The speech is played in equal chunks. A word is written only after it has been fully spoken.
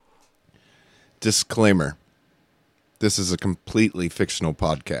Disclaimer. This is a completely fictional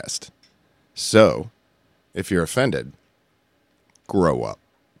podcast. So, if you're offended, grow up.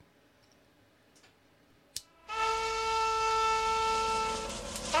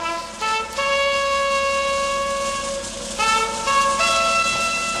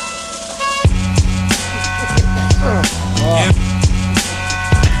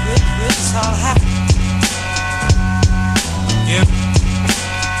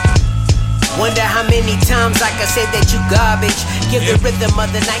 Wonder how many times I can say that you garbage. Give the rhythm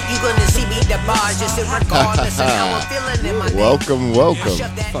of the night, you gonna see me the bars. Just regardless of how I'm feeling in my Welcome.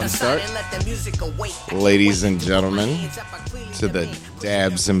 fun start. Ladies and gentlemen, to the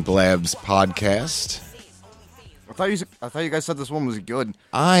Dabs and Blabs podcast. I thought you guys said this one was good.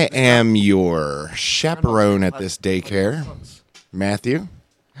 I am your chaperone at this daycare, Matthew.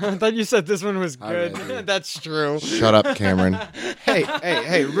 I thought you said this one was good. Matthew. That's true. Shut up, Cameron.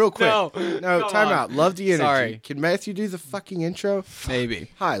 Hey, real quick. No, Time on. out. Love the energy. Sorry. Can Matthew do the fucking intro? Maybe.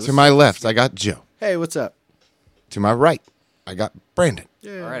 Hi. To my left, I got Joe. Hey, what's up? To my right, I got Brandon.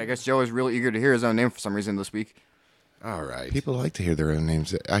 All right, I guess Joe is really eager to hear his own name for some reason this week. All right. People like to hear their own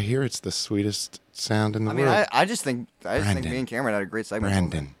names. I hear it's the sweetest sound in the I mean, world. I just think Brandon. me and Cameron had a great segment.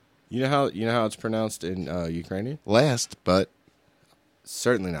 Brandon. You know how it's pronounced in Ukrainian? Last, but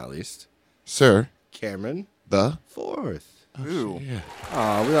Certainly not least. sir, Cameron the fourth. Ooh.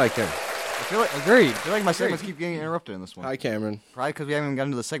 Oh, we like him. I feel like Agreed. my segments keep getting interrupted in this one. Hi, Cameron. Probably because we haven't even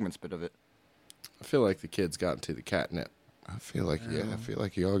gotten to the segments bit of it. I feel like the kids got into the catnip. I feel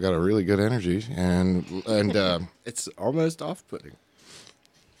like you all got a really good energy, and It's almost off-putting.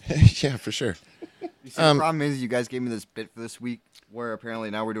 yeah, for sure. You see, the problem is you guys gave me this bit for this week where apparently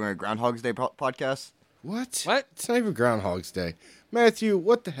now we're doing a Groundhog's Day podcast. What? What? It's not even Groundhog's Day. Matthew,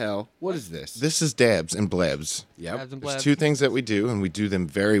 what the hell? What is this? This is Dabs and Blabs. Yep. Dabs and There's Blabs. two things that we do, and we do them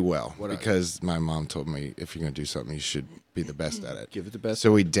very well What are they? because my mom told me if you're going to do something, you should be the best at it. Give it the best.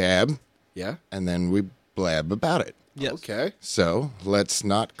 So we dab, Yeah? and then we blab about it. Yes. Okay. So let's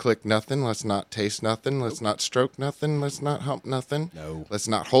not click nothing. Let's not taste nothing. Let's not stroke nothing. Let's not hump nothing. No. Let's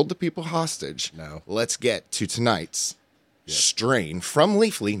not hold the people hostage. No. Let's get to tonight's strain from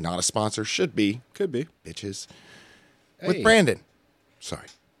Leafly. Not a sponsor. Should be. Could be. Bitches. Hey. With Brandon. Sorry.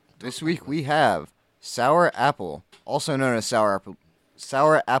 This week we have Sour Apple, also known as Sour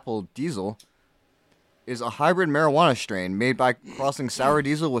Apple Diesel, is a hybrid marijuana strain made by crossing Sour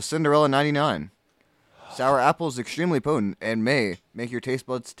Diesel with Cinderella 99. Sour Apple is extremely potent and may make your taste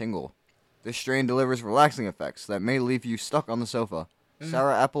buds tingle. This strain delivers relaxing effects that may leave you stuck on the sofa.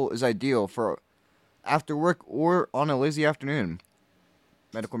 Sour Apple is ideal for after work or on a lazy afternoon.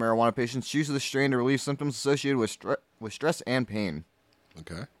 Medical marijuana patients choose this strain to relieve symptoms associated with stress and pain.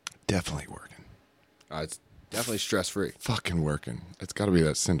 Okay. Definitely working. It's definitely stress-free. Fucking working. It's got to be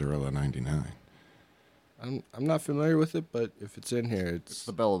that Cinderella 99. I'm not familiar with it, but if it's in here, it's...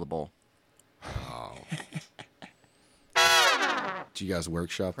 The belle of the ball. Did you guys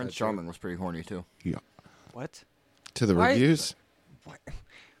workshop Prince that Charming was pretty horny too. Yeah. What? To the Why- reviews. shit?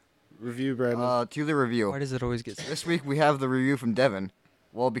 Review, Brandon. To the review. Why does it always get... This week we have the review from Devin.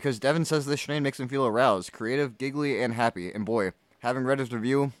 Well, because Devin says this strain makes him feel aroused, creative, giggly, and happy. And boy, having read his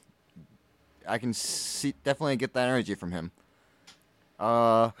review, I can definitely get that energy from him.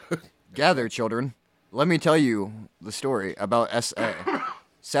 Gather, children. Let me tell you the story about S.A.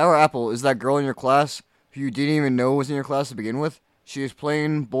 Sour Apple is that girl in your class who you didn't even know was in your class to begin with. She is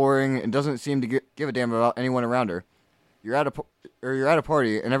plain, boring, and doesn't seem to give a damn about anyone around her. You're at a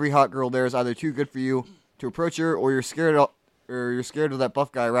party, and every hot girl there is either too good for you to approach her, or you're scared of that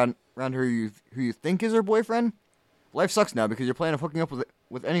buff guy around her who you think is her boyfriend. Life sucks now because your plan of hooking up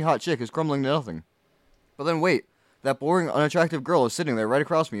with any hot chick is crumbling to nothing. But then wait, that boring, unattractive girl is sitting there right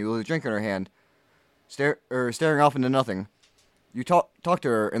across from you with a drink in her hand, staring off into nothing. You talk to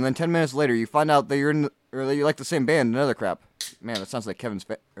her, and then 10 minutes later, you find out that that you like the same band and other crap. Man, that sounds like Cameron's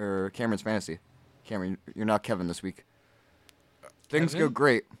fantasy. Cameron, you're not Kevin this week. Things go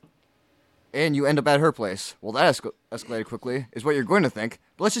great, and you end up at her place. Well, that escalated quickly, is what you're going to think.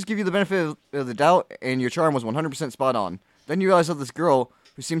 But let's just give you the benefit of the doubt, and your charm was 100% spot on. Then you realize that this girl,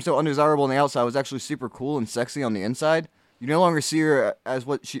 who seems so undesirable on the outside, was actually super cool and sexy on the inside. You no longer see her as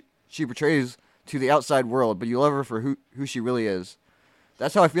what she portrays to the outside world, but you love her for who she really is.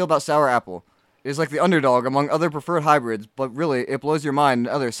 That's how I feel about Sour Apple. It is like the underdog among other preferred hybrids, but really, it blows your mind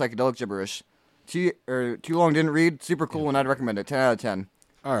and other psychedelic gibberish. Too long didn't read, super cool, and I'd recommend it. 10 out of 10.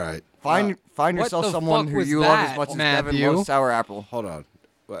 All right. Find what yourself the someone fuck who was you love that, as much as Matthew? Devin loves Sour Apple. Hold on.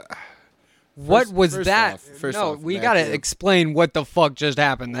 What was first that? off- first No, off, we Matthew. gotta explain what the fuck just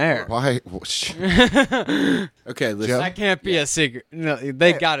happened there. Why? Okay, listen. Joe? That can't be a secret. No,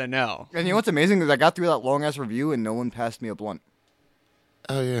 they gotta know. And you know what's amazing is I got through that long ass review and no one passed me a blunt.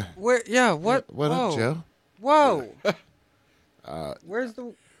 Oh yeah. Where? Yeah. What? What Whoa. up, Joe? Whoa. Where's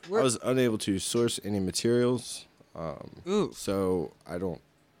the? I was unable to source any materials, Ooh. so I don't.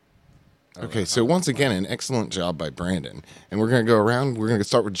 Okay, so once again, an excellent job by Brandon, and we're gonna go around. We're gonna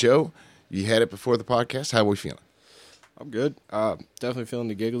start with Joe. You had it before the podcast. How are we feeling? I'm good. Definitely feeling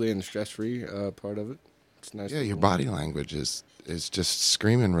the giggly and the stress-free part of it. It's nice. Yeah, to your know. body language is just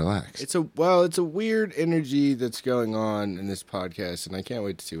screaming relaxed. It's a weird energy that's going on in this podcast, and I can't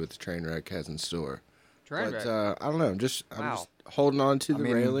wait to see what the train wreck has in store. Train But wreck. I don't know. I'm just Wow. holding on to the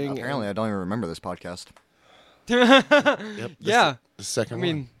railing. Apparently, I don't even remember this podcast. Yeah. The second I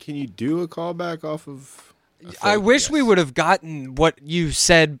mean, one. Can you do a callback off of? I wish we would have gotten what you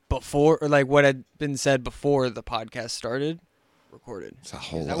said before, or like what had been said before the podcast started, recorded. It's a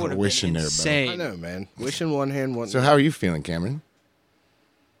whole That lot would of have wishing been there, insane. I know, man. Wishing one hand, one. bro. So how are you feeling, Cameron?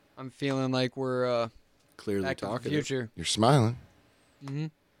 I'm feeling like we're clearly back to the talking. future. You're smiling.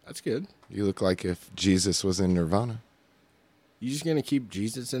 That's good. You look like if Jesus was in Nirvana. You just gonna keep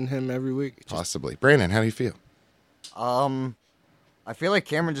Jesus in him every week? Just, Possibly. Brandon, how do you feel? I feel like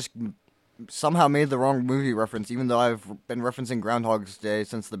Cameron just somehow made the wrong movie reference, even though I've been referencing Groundhog's Day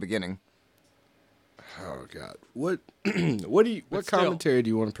since the beginning. oh God. What? What But still. commentary do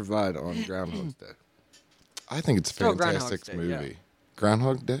you want to provide on Groundhog's Day? I think it's a Still fantastic Groundhog's Day, movie. yeah.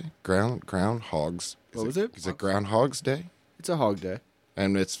 Groundhog Day? Groundhogs. What was it? Is it Groundhog's Day? It's a hog day.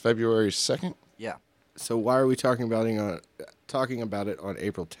 And it's February 2nd? Yeah. So why are we talking about it on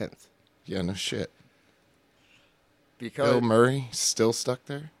April 10th? Yeah, no shit. Because Bill Murray still stuck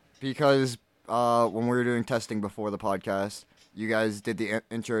there? because when we were doing testing before the podcast, you guys did the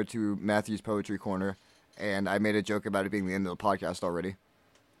intro to Matthew's Poetry Corner, and I made a joke about it being the end of the podcast already.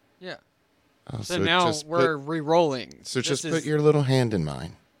 Yeah. Oh, So now just we're put- re-rolling. So just This put is- your little hand in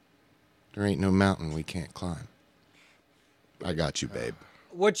mine. There ain't no mountain we can't climb. I got you, babe.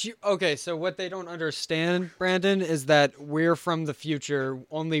 Okay, so what they don't understand, Brandon, is that we're from the future.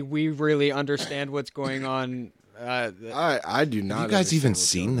 Only we really understand what's going on. I do not. Have you guys even understand what's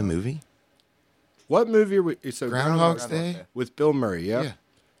seen going the on. movie? What movie are we? So Groundhog's Day? with Bill Murray. Yeah. Yeah.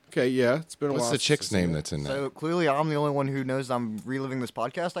 Okay. Yeah. It's been a What's while. the since chick's I've seen name it. that's in that? So clearly, I'm the only one who knows I'm reliving this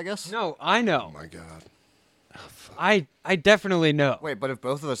podcast, I guess. No, I know. Oh my God. I definitely know. Wait, but if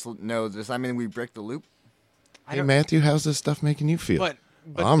both of us know, does that mean we break the loop? I Hey, don't- Matthew, how's this stuff making you feel? But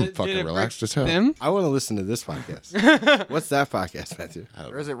I'm did fucking it break relaxed as hell. Them? I want to listen to this podcast. What's that podcast, Matthew?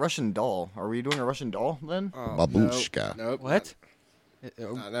 Or is it Russian Doll? Are we doing a Russian Doll then? Babushka. Nope. What?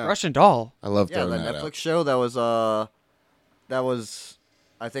 No. Russian doll. I love Yeah, throwing the that Netflix out. show that was,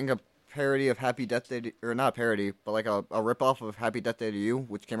 I think, a parody of Happy Death Day, or not parody, but like a ripoff of Happy Death Day to You,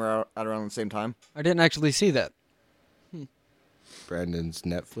 which came out around the same time. I didn't actually see that. Brandon's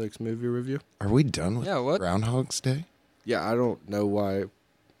Netflix movie review. Are we done with Yeah, what? Groundhog's Day? Yeah, I don't know why.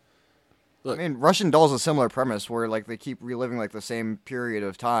 I mean, Russian Doll's a similar premise where like they keep reliving like the same period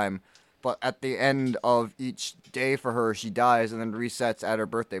of time, but at the end of each day for her, she dies and then resets at her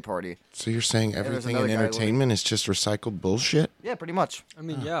birthday party. So you're saying there's everything in another guy entertainment is just recycled bullshit? Yeah, pretty much. I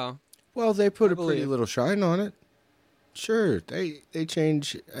mean, yeah. Well, they put I a pretty believe. little shine on it. Sure, they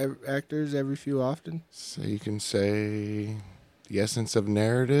change actors every few often. So you can say the essence of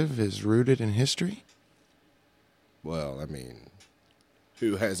narrative is rooted in history? Well, I mean,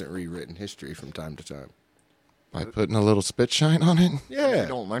 who hasn't rewritten history from time to time? By putting a little spit shine on it? Yeah, you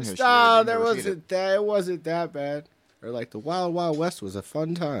don't learn history, No, you there never repeat wasn't that. It wasn't that bad. Or like the Wild Wild West was a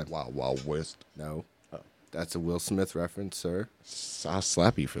fun time. Wild Wild West. No, that's a Will Smith reference, sir. I'll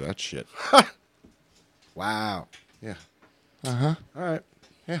slap you for that shit. Wow. Yeah. Uh-huh. All right.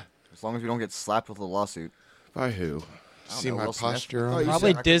 Yeah. As long as we don't get slapped with a lawsuit. By who? See know, my Will Smith. posture Oh, on you it? Probably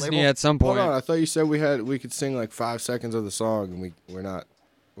record Disney label? at some Hold point. on. I thought you said we could sing like 5 seconds of the song and we're not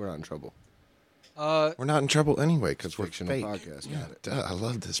in trouble. We're not in trouble anyway because we're Fictional fake. podcast. Yeah, Got it. duh, I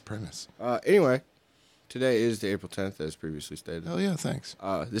love this premise. Anyway, today is the April 10th, as previously stated. Oh, yeah, thanks.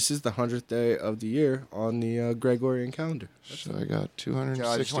 This is the 100th day of the year on the Gregorian calendar. So I got Joe, I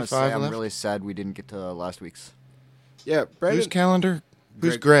just want to 265 say I'm left. really sad we didn't get to last week's. Yeah, Brandon. Whose calendar?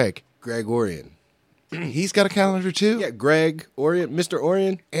 Who's Greg? Gregorian. He's got a calendar too? Yeah, Greg Orient, Mr.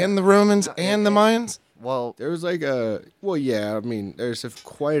 Orient. And the Romans and the Mayans? Well, There was like yeah. I mean, there's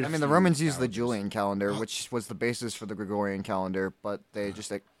quite. I mean, the Romans used the Julian calendar, which was the basis for the Gregorian calendar, but they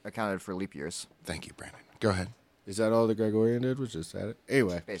just accounted for leap years, Thank you, Brandon. Go ahead. Is that all the Gregorian did? Was just that it?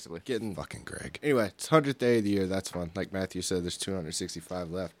 Anyway, basically. Fucking Greg. Anyway, it's 100th day of the year. That's fun. Like Matthew said, there's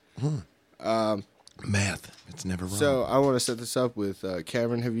 265 left. Math. It's never wrong. So I want to set this up with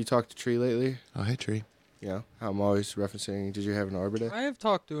Cameron. Have you talked to Tree lately? oh, hey, Tree. Yeah. I'm always referencing. Did you have an Arbor Day? I have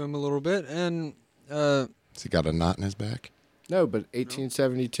talked to him a little bit, and Has he got a knot in his back? No, but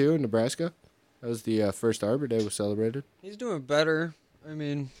 1872 in Nebraska. That was the first Arbor Day was celebrated he's doing better. I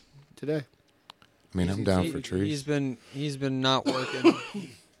mean, today. I mean, I'm down for trees. He's been not working.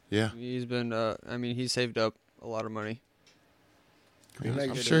 Yeah. He's been. I mean, he saved up a lot of money.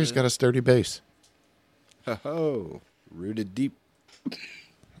 I'm sure he's got a sturdy base. Ho, rooted deep.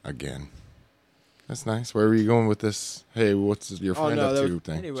 Again. That's nice. Where were you going with this? Hey, what's your friend no, up that to was-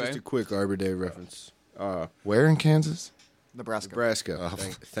 thing? Anyway, Just a quick Arbor Day reference. Where in Kansas? Nebraska. Nebraska. Oh.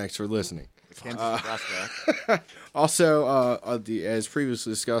 Thanks for listening. Kansas, Nebraska. Also, as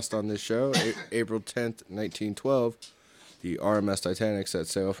previously discussed on this show, April 10th, 1912, the RMS Titanic set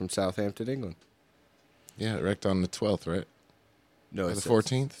sail from Southampton, England. Yeah, it wrecked on the 12th, right? No, Or it's the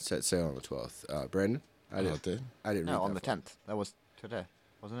 14th? Set sail on the 12th. Brandon, Oh, it did. I didn't. No, read on the that far. 10th. That was today,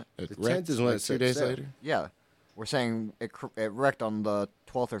 wasn't it? It The wrecked 10th is when like it 2 set days sail. later. Yeah. We're saying it wrecked on the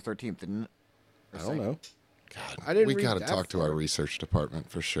 12th or 13th, didn't it? I don't know. God, I didn't we read got to that talk to our far. research department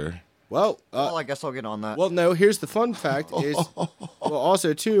for sure. Well, Well, I guess I'll get on that. well, no. Here's the fun fact: is well,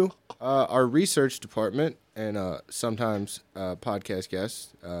 also too, our research department and sometimes podcast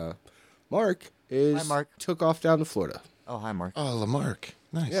guest Mark Hi, Mark. took off down to Florida. Oh, hi, Mark. Oh, Lamarck.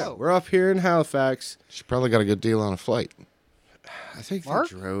 Nice. Yeah, we're up here in Halifax. She probably got a good deal on a flight. I think Mark?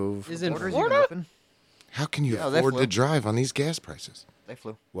 they drove. is in Borders even Florida. open? How can you Yeah, they afford to flew. drive on these gas prices? They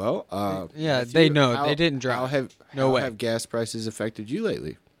flew. Well, Yeah, Matthew, they know. how- They didn't drive. No how way. have gas prices affected you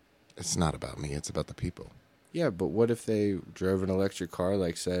lately? It's not about me. It's about the people. Yeah, but what if they drove an electric car,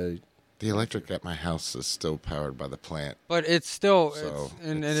 like say? The electric at my house is still powered by the plant. But it's still, So,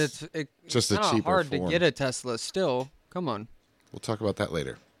 it's just a kinda cheaper hard form. to get a Tesla. Still, come on. We'll talk about that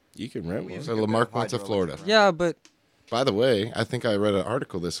later. You can rent one. So Lamarck went to Florida. Yeah, but By the way, I think I read an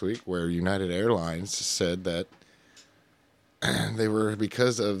article this week where United Airlines said that they were,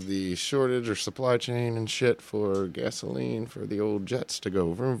 because of the shortage or supply chain and shit for gasoline for the old jets to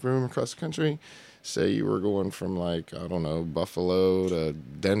go vroom vroom across the country. Say you were going from like, I don't know, Buffalo to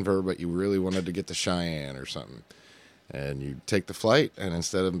Denver, but you really wanted to get to Cheyenne or something. And you take the flight, and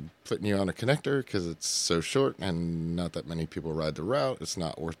instead of putting you on a connector because it's so short and not that many people ride the route, it's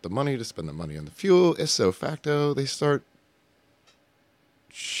not worth the money to spend the money on the fuel. Ipso facto, they start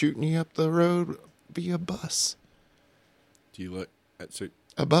shooting you up the road via bus. Do you look at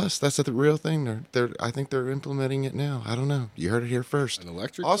A bus. That's the real thing. I think they're implementing it now. I don't know. You heard it here first. an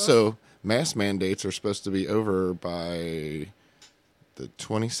electric? Also, mask mandates are supposed to be over by the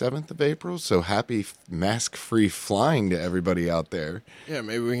 27th of April. So happy mask-free flying to everybody out there. bus? Yeah,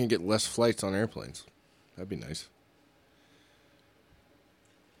 maybe we can get less flights on airplanes. That'd be nice.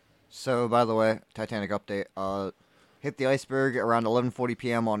 So, by the way, Titanic update. Hit the iceberg around 11:40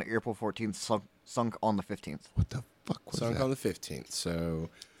 p.m. on April 14th, sunk on the 15th. What the fuck was Sunk that? on the 15th. So,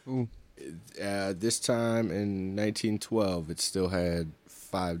 Ooh. this time in 1912, it still had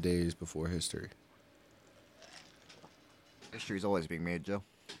 5 days before history. History's always being made, Joe.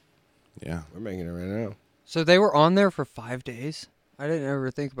 Yeah. We're making it right now. so they were on there for 5 days. I didn't ever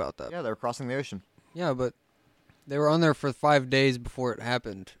think about that. Yeah, they were crossing the ocean. Yeah, but they were on there for 5 days before it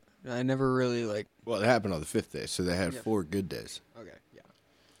happened. I never really like. Well, it happened on the 5th day, so they had Yeah. 4 good days. Okay, yeah.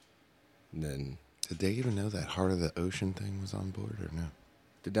 And then Did they even know that Heart of the Ocean thing was on board or no?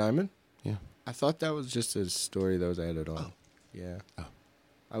 the diamond. Yeah. I thought that was just a story that was added on. Oh. Yeah. Oh.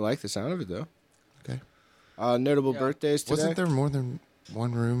 I like the sound of it though. Okay. Notable Yeah. birthdays today. Wasn't there more than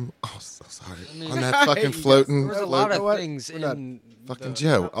one room? Oh, so sorry. I mean- on that fucking floating. There's a Float- lot you know of what? things We're not in Fucking the-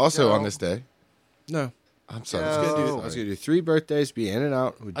 Joe. Also on Joe. this day. No. I'm sorry. Joe. I was gonna do 3 birthdays, be in and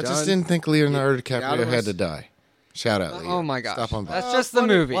out. We're I just done. didn't think Leonardo Get out DiCaprio of had us. to die. Shout out, Leo. Oh my gosh. Stop on That's by. just the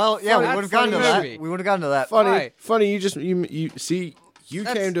funny. movie. Well, yeah, we That's would have gotten to funny that. movie. We would have gotten to that. Funny, Why? funny. You just you see. You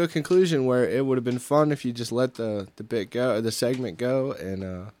That's- came to a conclusion where it would have been fun if you just let the bit go, or the segment go, and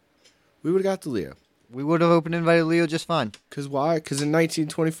we would have got to Leo. We would have open invited Leo just fine. Because why? Because in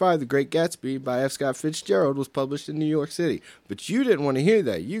 1925, The Great Gatsby by F. Scott Fitzgerald was published in New York City. But you didn't want to hear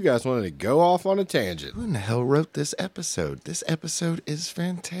that. You guys wanted to go off on a tangent. Who in the hell wrote this episode? This episode is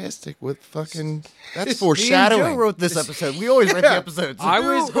fantastic with fucking. That's Me and foreshadowing. Joe wrote this episode. We always write the episodes. I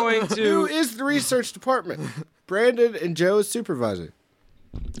was going Who to. is the research department? Brandon and Joe is supervisor.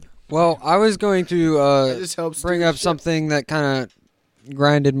 Well, I was going to That just helps bring do up shit. something that kind of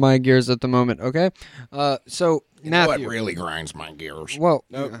grinded my gears at the moment. Okay, so Matthew. What really grinds my gears? Well,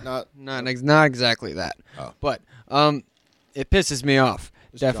 Nope, not not exactly that. Oh. But it pisses me off.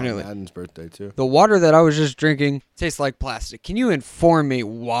 Definitely. John Madden's birthday, too. The water that I was just drinking tastes like plastic. Can you inform me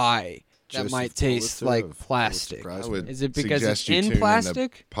why Joseph might taste Pulitzer like of plastic? Pulitzer Prize I would Is it because suggest it's you in tune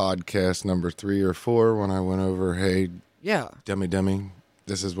plastic? Podcast number 3 or 4 when I went over, hey, Yeah. dummy,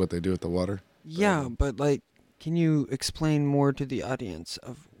 this is what they do with the water. Yeah, but like, can you explain more to the audience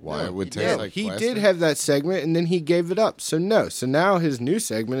of Why it would Yeah, taste like he plastic? did have that segment, and then he gave it up. So no. So now his new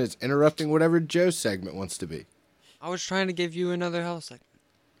segment is interrupting whatever Joe's segment wants to be. I was trying to give you another health segment.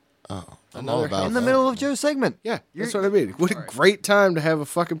 Oh, I'm Another all about In the that. middle of Joe's segment. Yeah, that's You're- what I mean. What a great time to have a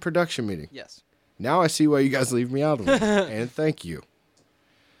fucking production meeting. Yes. Now I see why you guys leave me out of it, and thank you.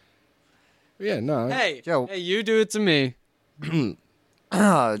 Yeah, no. Hey, Joe. Hey, you do it to me.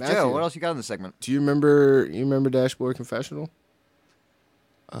 Joe, Matthew. what else you got in the segment? Do you remember? Dashboard Confessional?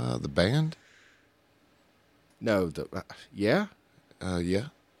 The band? No. Yeah. Yeah.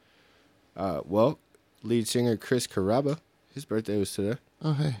 Well, lead singer Chris Carrabba. His birthday was today.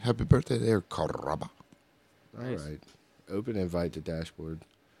 Oh, hey, happy birthday there, Caraba. All right. Open invite to Dashboard.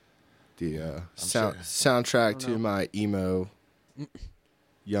 The sure. soundtrack to my emo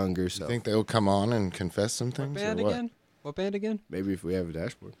younger You self. think they'll come on and confess some What things? band or what? again? What band again? Maybe if we have a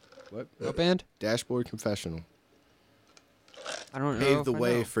dashboard. What? What band? Dashboard Confessional. I don't know. Pave if the I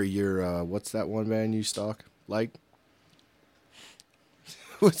way know. for your what's that one band you stalk? Like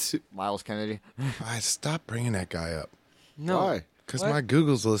what's it? Miles Kennedy. I stop bringing that guy up. No. Why? Because What? my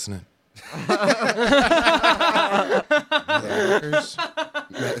Google's listening. Motherfuckers.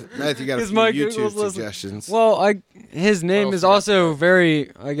 Matthew got a 'Cause few my YouTube Google's listening. suggestions. Well, his name else is we got also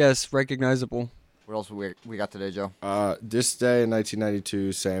very, I guess, recognizable. What else we got today, Joe? This day in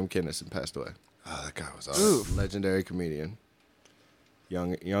 1992, Sam Kinison passed away. Oh, that guy was awesome. Legendary comedian.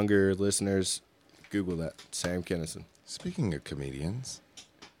 Younger listeners, Google that. Sam Kinison. Speaking of comedians,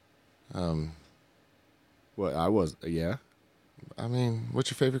 What I was, yeah. I mean, what's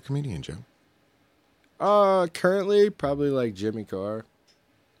your favorite comedian, Joe? Currently probably like Jimmy Carr.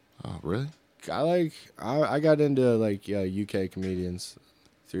 Oh, really? I got into like UK comedians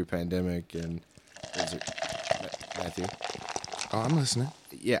through pandemic and was it Matthew? Oh, I'm listening.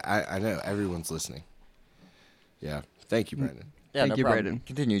 Yeah, I know everyone's listening. Yeah, thank you, Brandon. Yeah, Thank no you, problem. Brayden.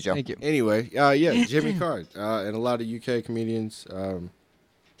 Continue, Joe. Thank you. Anyway, yeah, Jimmy Carr and a lot of UK comedians.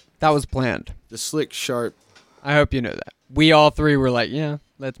 That was planned. The Slick Sharp. I hope you know that. We all three were like, yeah,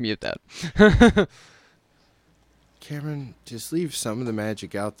 let's mute that. Cameron, just leave some of the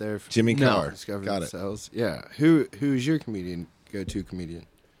magic out there. For Jimmy No. Carr. discover Got it. themselves. Yeah. Who's your go-to comedian?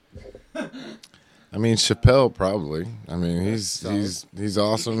 I mean, Chappelle probably. I mean, he's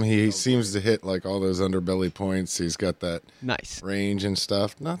awesome. He seems to hit like all those underbelly points. He's got that Nice. range and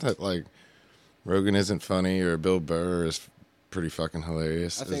stuff. Not that like Rogan isn't funny or Bill Burr is pretty fucking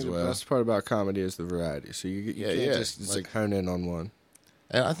hilarious I think as the well. best part about comedy is the variety. So you Yeah, can't yeah, just like- hone in on one.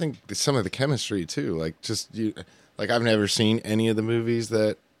 And I think some of the chemistry too. Like just you, like I've never seen any of the movies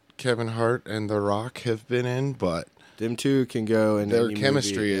that Kevin Hart and The Rock have been in, but Them two can go in Their any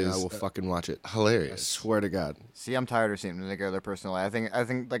chemistry movie and is, I will fucking watch it. I hilarious. swear to God. See, I'm tired of seeing them together personally. I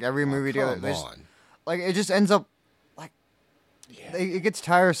think like every movie together, Come they just- on. like it just ends up like it gets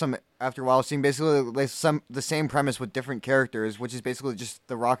tiresome after a while. Seeing basically like, the same premise with different characters, which is basically just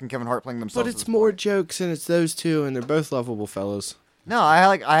The Rock and Kevin Hart playing themselves. But at it's this more point. jokes and it's those two and they're both lovable fellows. No, I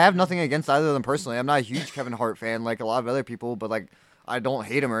have nothing against either of them personally. I'm not a huge Kevin Hart fan like a lot of other people, but like I don't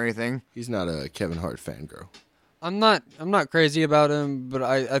hate him or anything. He's not a Kevin Hart fangirl. I'm not crazy about him, but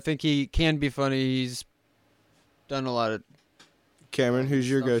I think he can be funny. He's done a lot of Cameron, who's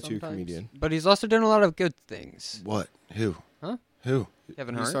your stuff go-to sometimes. comedian? But he's also done a lot of good things. What? Who? Huh? Who?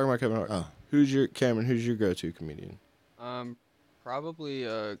 Kevin He's Hart. talking about Kevin Hart. Oh. Who's your go-to comedian? Probably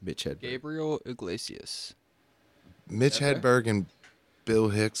Mitch Hedberg. Gabriel Iglesias. Mitch Hedberg and Bill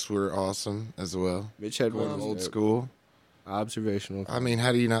Hicks were awesome as well. Mitch Hedberg Going was old school. observational. I mean,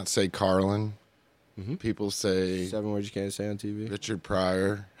 how do you not say Carlin? Mhm. People say 7 words you can't say on TV. Richard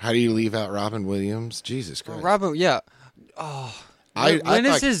Pryor. How do you leave out Robin Williams? Jesus Christ. Robin, yeah. Oh, I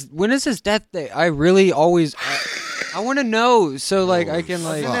when is his death day? I really always I want to know so like I can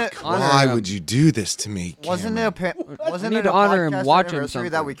like Wasn't it- honor Why him. would you do this to me? Wasn't it Cameron? wasn't We it need a to honor him, podcast watch him anniversary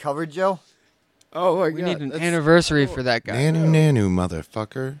that something. we covered, Joe? Oh my We God! need an that's- anniversary for that guy. Nanu Nanu,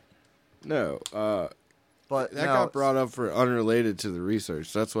 motherfucker. No, But that no, got brought up for unrelated to the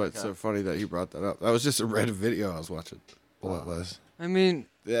research. That's why it's so funny that he brought that up. That was just a Reddit video I was watching. What was? I mean,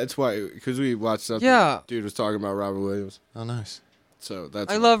 That's why, because we watched something. Yeah. Dude was talking about Robin Williams. Oh, nice. So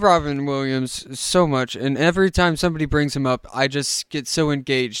that's. I love Robin Williams so much, and every time somebody brings him up, I just get so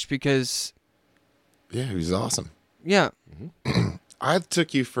engaged because, Yeah, he was awesome. yeah, I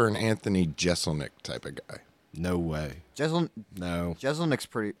took you for an Anthony Jeselnik type of guy. No way. Jeselnik, No. Jeselnik's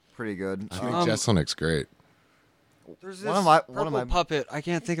pretty good. I think Jeselnik's great. There's One this of my- purple one of my- puppet. I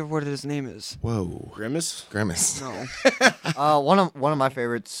can't think of what his name is. Whoa. Grimace. Grimace. No. One of my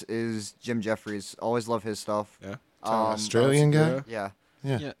favorites is Jim Jeffries. Always love his stuff. Yeah. Australian guy? Yeah.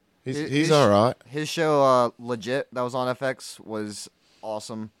 Yeah. Yeah. He's all right. His show, Legit, that was on FX, was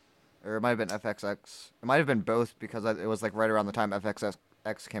awesome. Or it might have been FXX. It might have been both because it was like right around the time FXX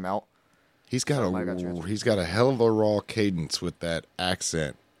came out. He's got Oh my God, transfer. he's got a hell of a raw cadence with that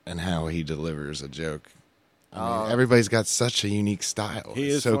accent and how he delivers a joke. I mean, everybody's got such a unique style. He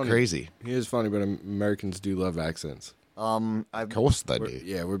It's is so funny. crazy. He is funny, but Americans do love accents. I've Of course they We're, do.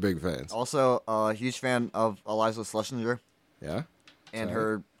 yeah, we're big fans. also a huge fan of Eliza Schlesinger Yeah. and Sorry.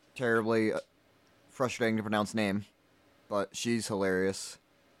 her terribly frustrating to pronounce name, but she's hilarious.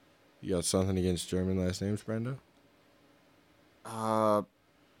 You got something against German last names, Brando?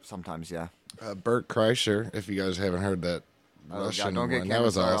 Sometimes, yeah. Bert Kreischer, if you guys haven't heard that Oh, Russian God, don't get one, that Cameron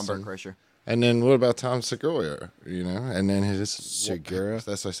was started awesome. on Bert Kreischer. And then what about Tom Segura? You know, and then his Segura?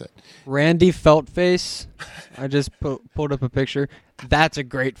 That's what I said. Randy Feltface. I just pulled up a picture. That's a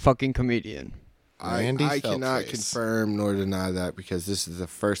great fucking comedian. Randy I cannot Feltface. confirm nor deny that because this is the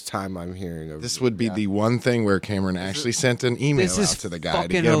first time I'm hearing of This would be the one thing where Cameron actually sent an email This is out to the guy to fucking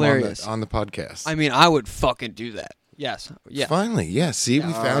get him hilarious. on the podcast. I mean, I would fucking do that. Yes. Yeah. Finally, yeah. See,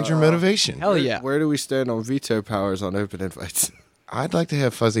 we found your motivation. Hell yeah. Where do we stand on veto powers on open invites? I'd like to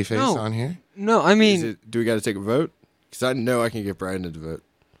have Fuzzy Face No. on here. No, I mean, Do we got to take a vote? Because I know I can get Brandon to vote.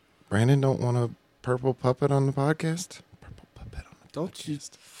 Brandon don't want a purple puppet on the podcast. Purple puppet on the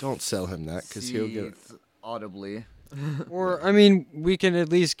Don't sell him that because he'll get it. Seethes audibly. or I mean, we can at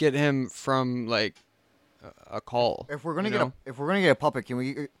least get him from like a call. If we're gonna you get know? if we're gonna get a puppet, can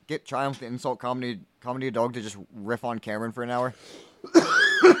we get Triumph the Insult Comedy Dog to just riff on Cameron for an hour?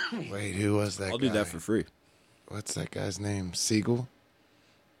 Wait, who was that? I'll guy? do that for free. What's that guy's name? Siegel?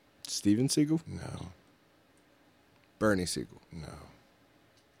 Steven Seagal? No, Bernie Seagal. no.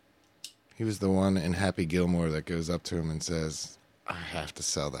 He was the one in Happy Gilmore that goes up to him and says, "I have to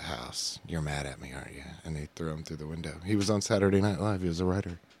sell the house. You're mad at me, aren't you?" And they threw him through the window. He was on Saturday Night Live. He was a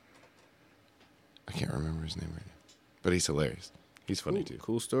writer. I can't remember his name right now, but he's hilarious. He's funny too.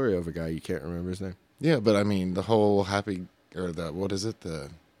 Cool story of a guy you can't remember his name. Yeah, but I mean, the whole Happy or the what is it? The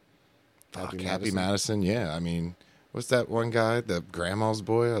Happy Happy Madison? Madison. Yeah, I mean, what's that one guy? The Grandma's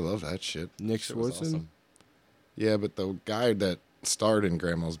Boy. I love that shit. Nick Shit was Swartzen? awesome. Yeah, but the guy that starred in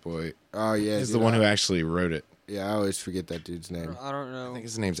Grandma's Boy Oh, yeah. is dude, the one who actually wrote it. Yeah, I always forget that dude's name. I don't I know. think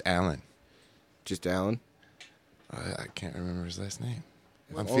his name's Alan. Just Alan? I can't remember his last name.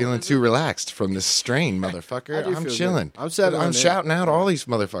 I'm Oh, feeling too relaxed from this strain, motherfucker. I do I'm feel chilling. good. I'm settling I'm in. shouting out all these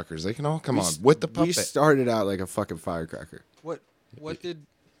motherfuckers. They can all come on with the We puppet. started out like a fucking firecracker. What did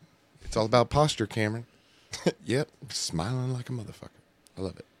It's all about posture, Cameron. Yep, smiling like a motherfucker. I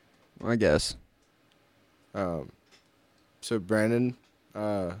love it. I guess. So, Brandon,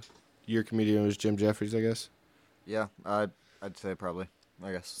 your comedian was Jim Jeffries, I guess. Yeah, I'd say probably.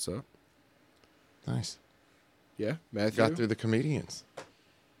 I guess. So, Nice. yeah, Matthew. Got through the comedians.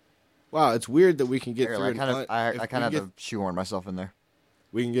 Wow, it's weird that we can get Barely. through. I kind of if I we kind can of get- have to shoehorn myself in there.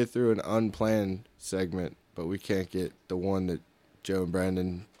 We can get through an unplanned segment, but we can't get the one that Joe and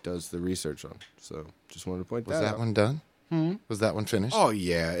Brandon does the research on. So, just wanted to point Was that that out. one done? Was that one finished? Oh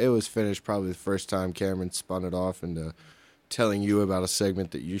yeah, it was finished probably the first time Cameron spun it off into telling you about a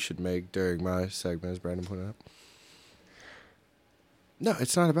segment that you should make during my segment, as Brandon pointed out. No,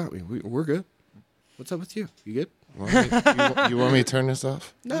 it's not about me. We're good. What's up with you? You good? You want me to turn this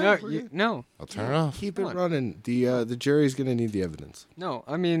off? No, we're you, good. no, I'll turn it off. Keep Come it on. running. The jury's gonna need the evidence. no.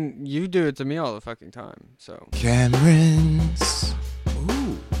 I mean, you do it to me all the fucking time. So Cameron's.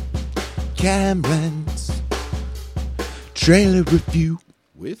 Ooh. Cameron's. Trailer review.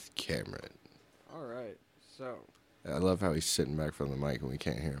 With Cameron. all right. So I love how he's sitting back from the mic and we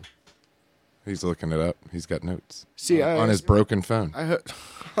can't hear him. He's looking it up. He's got notes. See, on his broken phone. I heard.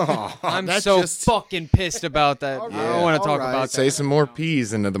 Oh, I'm that's so just- fucking pissed about that. I don't want to talk alright. about Say that. some more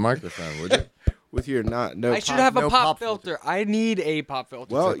P's into the microphone, would you? with your no. I should have a no pop pop filter. I need a pop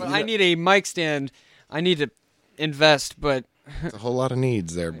filter. Well, but you I know- need a mic stand. I need to invest, but It's a whole lot of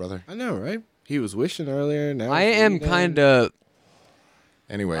needs there, brother. I know, right? He was wishing earlier. Now I he's am eating. kind of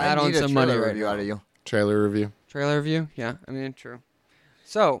Anyway, Add on Need a some money trailer right review now. out of you. trailer review. trailer review. Yeah, I mean, true.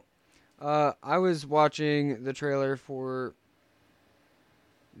 So, I was watching the trailer for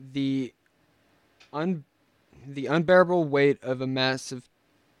the unbearable weight of massive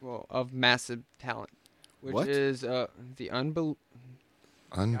talent, which What? is the Unbearable.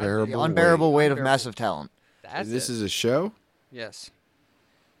 The unbearable weight of Unbearable. massive talent. That's This it. is a show. Yes.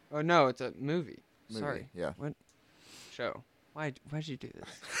 Oh no, it's a movie. Sorry. Movie, yeah. What show? Why'd you do this?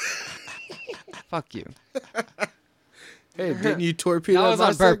 Fuck you. Hey, didn't you torpedo That was my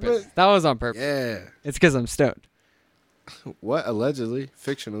on purpose. segment? That was on purpose. Yeah. It's because I'm stoned. What? Allegedly,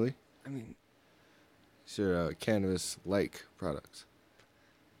 fictionally. I mean, These are cannabis-like products.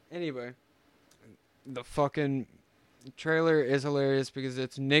 anyway, the fucking trailer is hilarious because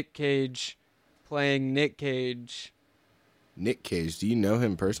it's Nick Cage playing Nick Cage, Nick Cage, do you know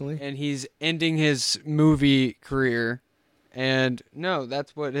him personally? and he's ending his movie career. And no,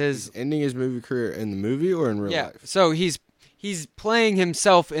 that's what his He's ending his movie career in the movie or in real yeah. life? So he's playing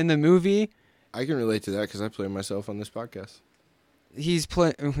himself in the movie. I can relate to that because I play myself on this podcast. He's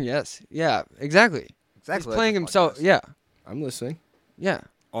playing. Yes, yeah, exactly. Exactly. He's playing himself. Yeah, I'm listening. yeah,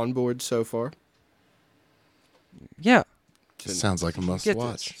 On board so far. yeah. Sounds like a must get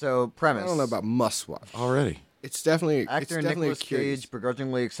watch So I premise. don't know about must watch. already. It's definitely Actor it's definitely Nicolas curious. Cage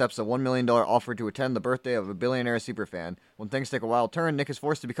begrudgingly accepts a $1 million offer to attend the birthday of a billionaire superfan. When things take a wild turn, Nick is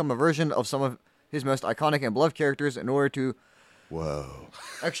forced to become a version of some of his most iconic and beloved characters in order to Whoa.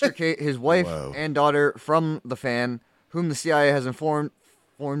 extricate his wife Whoa. and daughter from the fan, whom the CIA has informed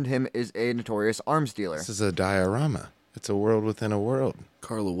him is a notorious arms dealer. This is a diorama. It's a world within a world.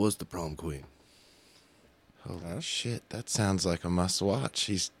 Carla was the prom queen. Holy shit, that sounds like a must watch.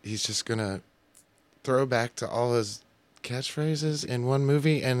 He's just gonna throw back to all his catchphrases in one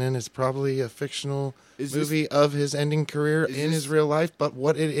movie, and then it's probably a fictional Is this- movie of his ending career is in this- his real life. But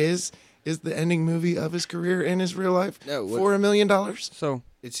what it is the ending movie of his career in his real life No, what- for $1 million. So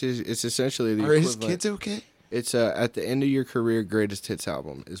It's essentially the Are his equivalent. kids okay? It's at the end of your career greatest hits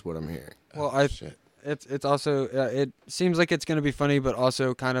album is what I'm hearing. well, Shit. it's also it seems like it's gonna be funny, but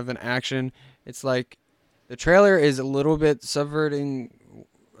also kind of an action. It's like the trailer is a little bit subverting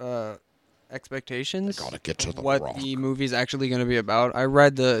expectations. Gotta get to of the what rock. the movie's actually gonna be about. I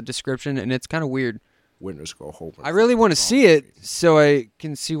read the description and it's kind of weird. Winners go home. I really want to see it so I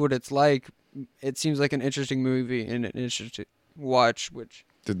can see what it's like. It seems like an interesting movie and an interesting watch. Which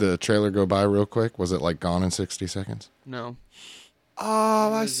Did the trailer go by real quick? Was it like gone in 60 seconds? no,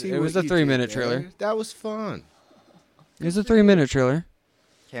 Oh, I see. it was what a you 3-minute did there. trailer. That was fun. it was a 3-minute trailer.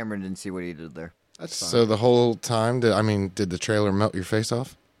 Cameron didn't see what he did there. That's fine. So the whole time, did the trailer melt your face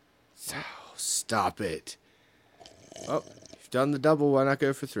off? Stop it. Oh, you've done the double. Why not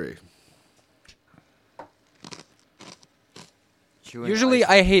go for 3? Chewing Usually, ice.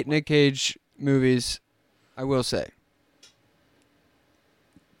 I hate Nick Cage movies. I will say.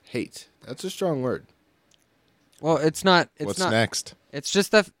 Hate. That's a strong word. Well, it's not. It's What's not. next? It's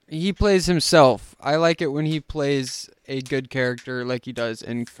just that he plays himself. I like it when he plays a good character like he does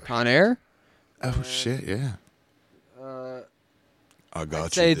in Con Air. Oh shit, yeah. I got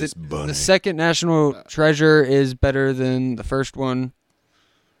I'd say that the second National Treasure is better than the first one.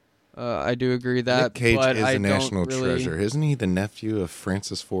 I do agree that. Nick Cage but is I a don't national really- treasure, isn't he? The nephew of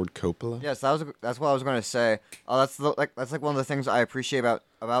Francis Ford Coppola. Yes, that's what I was going to say. That's like one of the things I appreciate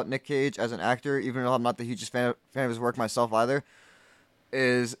about Nick Cage as an actor, even though I'm not the hugest fan of his work myself either.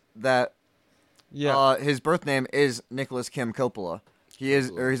 Is that Yeah. his birth name is Nicholas Kim Coppola. He's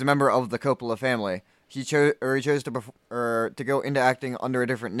a member of the Coppola family. He chose to go into acting under a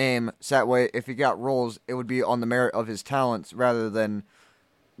different name. So that way, if he got roles, it would be on the merit of his talents rather than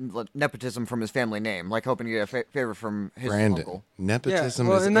nepotism from his family name, like hoping to get a favor from his Brandon. uncle. Nepotism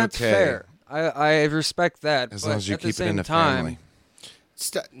well, is and that's okay fair. I respect that. as but long as you at the keep it same in the time, family.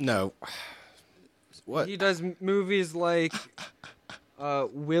 No. What? He does movies like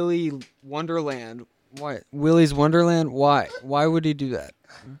Willy Wonderland. Why? Willy's Wonderland? Why? Why would he do that?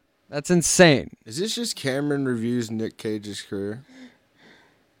 That's insane. Is this just Cameron reviews Nick Cage's career?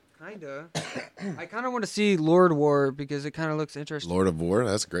 Kinda. I kind of want to see Lord War because it kind of looks interesting. Lord of War,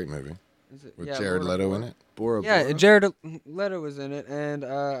 that's a great movie Is it- with yeah, Jared Lord of Leto War. in it. Bora Yeah, Bora? Jared Leto was in it, and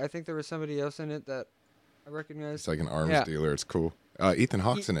I think there was somebody else in it that I recognize. It's like an arms Yeah. dealer. It's cool. Ethan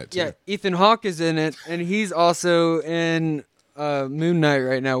Hawke's in it too. Yeah, Ethan Hawke is in it, and he's also in Moon Knight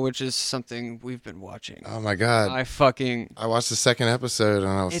right now, which is something we've been watching. Oh my god. I I watched the second episode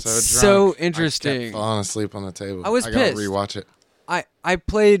and I was It's so so drunk. I interesting. kept falling asleep on the table. I was I gotta pissed. rewatch it. I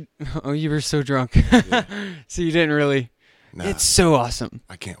played. Oh, you were so drunk, so you didn't really. Nah, It's so awesome.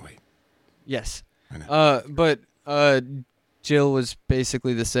 I can't wait. Yes. I know. But Jill was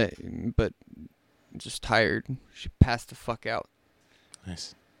basically the same, but just tired. She passed the fuck out.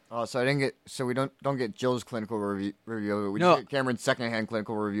 Nice. So we don't get Jill's clinical review of it. We No. just get Cameron's secondhand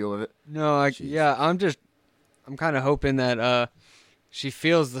clinical review of it. No, I'm kind of hoping that she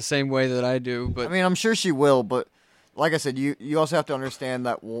feels the same way that I do. But I mean, I'm sure she will, but like I said, you also have to understand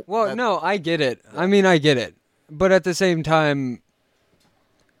that. well, that- no, I get it. I mean, I get it. But at the same time,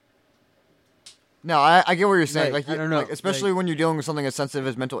 No, I get what you're saying. Like, Like, I don't know, like, especially when you're dealing with something as sensitive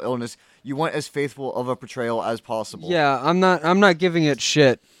as mental illness, you want as faithful of a portrayal as possible. Yeah, I'm not giving it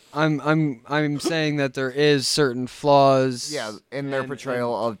shit. I'm saying that there is certain flaws. Yeah, in their and-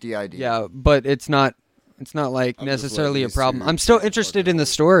 portrayal of DID. Yeah, but it's not like I'm just necessarily letting a you problem. see I'm still what interested the in the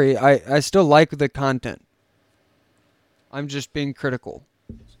story. I still like the content. I'm just being critical.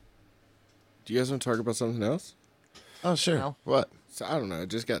 Do you guys want to talk about something else? Oh, sure. No. What? So I don't know. It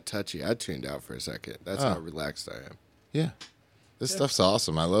just got touchy. I tuned out for a second. That's how relaxed I am. Yeah. This stuff's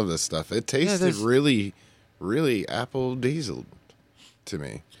awesome. I love this stuff. It tasted there's- really, really apple diesel to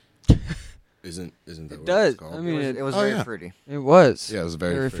me. Isn't that what does. it's called? I It mean, was, it, it was Oh, very yeah. fruity. it was. Yeah, it was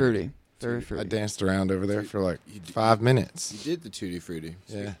very fruity. Very I fruity. danced around over there for like 5 minutes. You did the Tutti Frutti.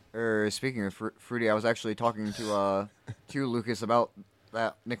 Yeah. Speaking of fruity, I was actually talking to Lucas about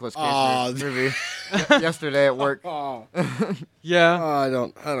that Nicolas Cage Aw. movie yesterday at work. Oh, Yeah. I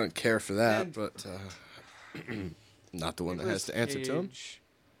don't care for that, but not the one that has to answer to him.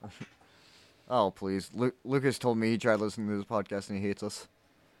 Oh, please. Lucas told me he tried listening to this podcast and he hates us.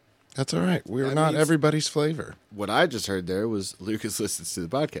 That's all right. We're That not means- everybody's flavor. What I just heard there was Lucas listens to the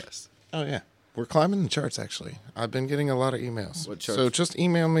podcast. Oh, yeah. We're climbing the charts, actually. I've been getting a lot of emails. What charts? So just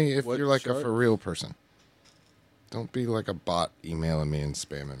email me if What you're like chart? a for real person. Don't be like a bot emailing me and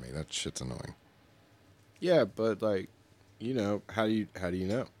spamming me. That shit's annoying. Yeah, but like, you know, how do you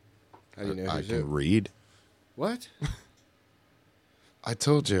know? How do you know I who's can who? read. What? I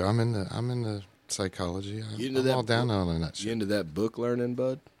told you, I'm into psychology. You into I'm that all down book? on that You shit. into that book learning,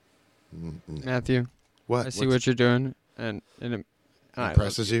 bud? Matthew, What? I see what you're doing, and it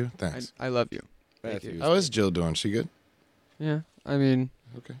impresses you? Thanks. I love you. Thank Matthew. you. How is Jill doing? She good? Yeah. I mean,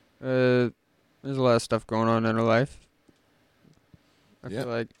 Okay. there's a lot of stuff going on in her life. I Yeah.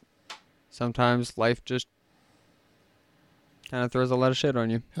 feel like sometimes life just kind of throws a lot of shit on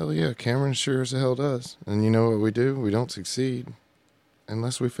you. Hell yeah, Cameron sure as hell does. And you know what we do? We don't succeed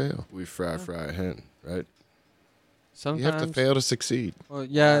unless we fail. We fry a hen, right? Sometimes You have to fail to succeed. Well,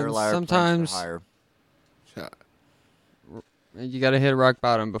 yeah. Liar, liar, plans for Sometimes hire. you got to hit rock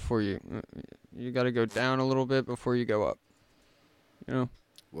bottom before you got to go down a little bit before you go up. You know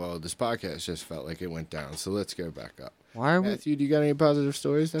Well, this podcast just felt like it went down, so let's go back up. why are we? Matthew, do you got any positive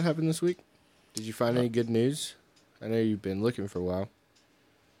stories that happened this week? Did you find any good news? I know you've been looking for a while.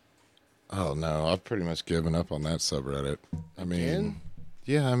 Oh no, I've pretty much given up on that subreddit. I mean, Again?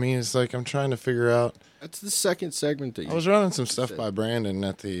 yeah, I mean it's like I'm trying to figure out. That's the second segment that you. I was running some stuff said. by Brandon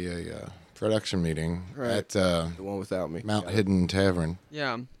at the production meeting Right. at the one without me. Mount Got it. Hidden Tavern,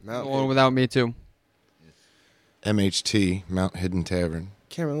 Yeah, Mount the one Hidden. without me too. MHT, Mount Hidden Tavern.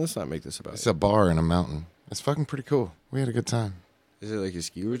 Cameron, let's not make this about It's it. a bar in a mountain. It's fucking pretty cool. We had a good time. Is it like a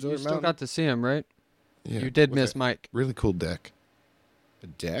ski resort You still mountain? got to see him, right? Yeah, You did with miss a Mike. Really cool deck. A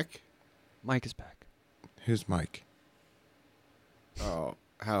deck? Mike is back. Who's Mike? Oh,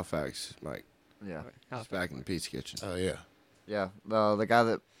 Halifax, Mike. Yeah. He's back in the pizza kitchen. Oh yeah, Yeah. The guy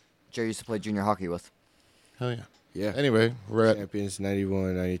that Jay used to play junior hockey with. hell yeah. Yeah. Anyway, we're at Champions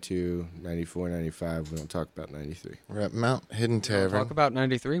 91, 92, 94, 95. We don't talk about 93. Mount Hidden Tavern. Talk about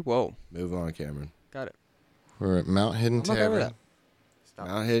 93. Whoa, Move on, Cameron. got it. We're at Mount Hidden I'm okay with Tavern. Stop.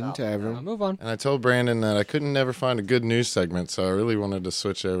 Mount Hidden Stop. Tavern. I'll move on. And I told Brandon that I couldn't never find a good news segment, so I really wanted to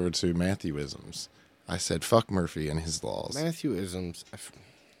switch over to Matthewisms. I said, fuck Murphy and his laws. Matthewisms.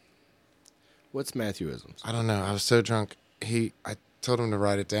 What's Matthewisms? I don't know. I was so drunk. I told him to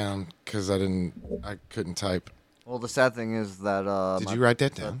write it down because I couldn't type. Well, the sad thing is that Did you write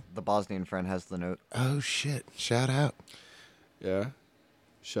that down? the Bosnian friend has the note. Oh, shit. Shout out. Yeah.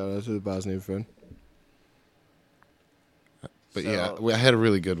 Shout out to the Bosnian friend. But So- yeah, I had a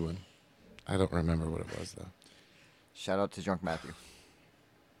really good one. I don't remember what it was, though. Shout out to Drunk Matthew.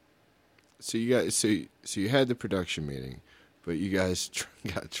 So you guys, so you had the production meeting, but you guys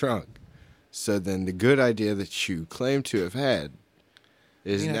got drunk. So then the good idea that you claim to have had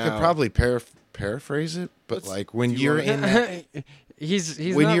is I now. could probably paraphrase it, but Let's- like when do you you're wanna- in that, he's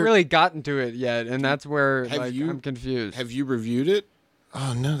When not you're- really gotten to it yet, and that's where Have like, you- I'm confused. Have you reviewed it?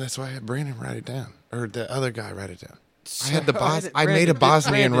 oh no, that's why I had Brandon write it down, or the other guy write it down. I had the Brandon- I made a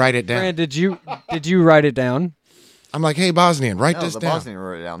Bosnian Brandon, write it down. Brandon, did you write it down? I'm like, hey Bosnian, write No, this the down. Bosnian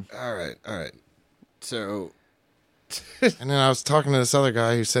wrote it down. All right. So And then I was talking to this other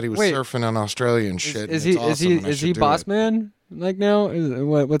guy who said he was Wait. surfing on Australian shit. Is and he it's awesome and I is should he do boss it. man like now?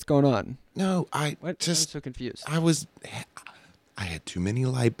 What's going on? No, I What? I'm just so confused. I had too many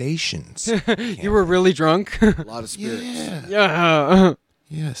libations. You were really drunk. a lot of spirits. Yeah. Yeah.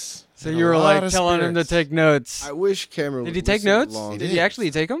 Yes. So Had you a were lot like of telling him to spirits. take notes. I wish Cameron. Did would he take listen notes? along. Did he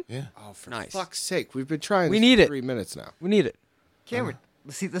actually take them? Yeah. Oh, for Nice. fuck's sake! We've been trying. We this need for it. 3 minutes now. We need it. Cameron,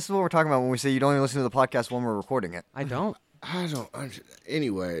 See, this is what we're talking about when we say you don't even listen to the podcast when we're recording it. I don't. I don't.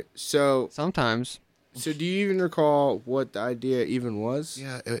 Anyway, so Sometimes. do you even recall what the idea even was?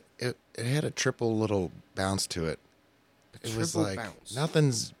 Yeah, it had a triple little bounce to it. It was triple like bounce.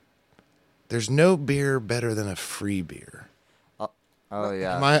 nothing's. There's no beer better than a free beer. Oh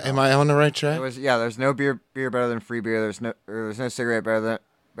yeah. Am I on the right track? It was There's no beer better than free beer. There's no cigarette better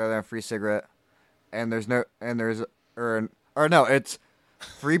than a free cigarette, and there's no it's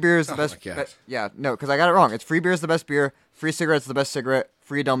free beer is the best. my gosh. No, because I got it wrong. It's free beer is the best beer. Free cigarette's the best cigarette.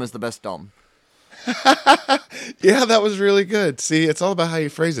 Free dumb is the best dumb. Yeah, that was really good. See, it's all about how you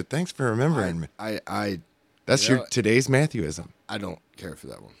phrase it. Thanks for remembering me. That's you your know, today's Matthewism. I don't care for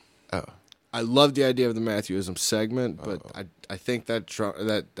that one. Oh, I love the idea of the Matthewism segment, but I think that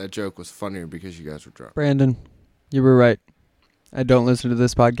joke was funnier because you guys were drunk. Brandon, you were right. I don't listen to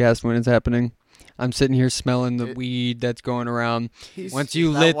this podcast when it's happening. I'm sitting here smelling the weed that's going around. Once you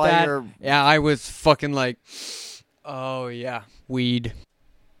is that lit why that, you're- yeah, I was fucking like, oh yeah, weed.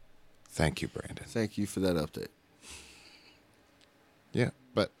 thank you, Brandon. Thank you for that update. Yeah,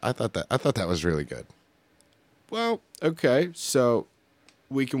 but I thought that was really good. Well, okay, so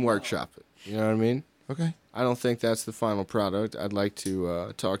we can workshop it. You know what I mean? Okay. I don't think that's the final product. I'd like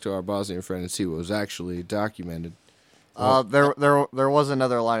to talk to our Bosnian friend and see what was actually documented. There was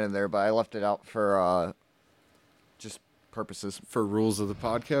another line in there, but I left it out for just purposes. For rules of the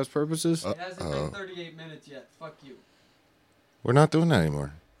podcast purposes? It hasn't been 38 minutes yet. Fuck you. We're not doing that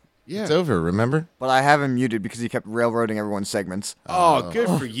anymore. Yeah. It's over. Remember? But I have him muted because he kept railroading everyone's segments. Oh, good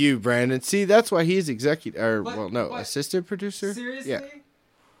for you, Brandon. See, that's why he's But- assistant producer. Seriously? Yeah,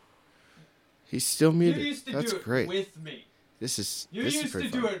 he's still muted. That's great. with me. This is You this is used pretty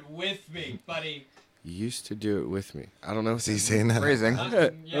to do fun. it with me, buddy. You used to do it with me. I don't know. Is he saying that? Phrasing.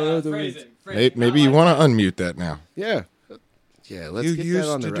 Yeah, phrasing. Maybe you want to unmute that now. Yeah. Yeah. Let's You get used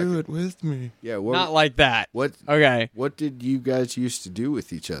that on the to record. do it with me. Yeah. What? Not like that. what? Okay. What did you guys used to do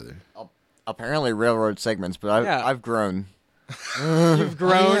with each other? Apparently railroad segments, but Yeah. I've grown. You've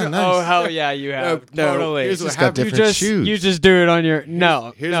grown. yeah, nice. Oh hell yeah, you have. No, Totally. here's what Just got happened. different you shoes. just do it on your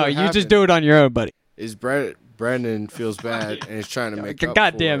no. here's No, what you happened. just do it on your own, buddy. Is Brandon feels bad and is trying to make up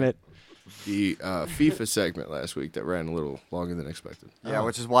God for damn it. the FIFA segment last week that ran a little longer than expected. Yeah,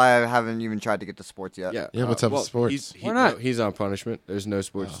 which is why I haven't even tried to get to sports yet. Yeah, what's up with sports? Why Why not? He's on punishment. There's no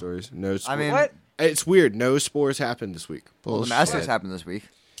sports stories. No. I mean, What? It's weird. No spores happened this week. well, the Bullshit. Masters happened this week.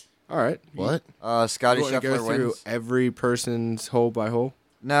 All right. What? Scotty You want to go Scheffler through wins. every person's hole by hole?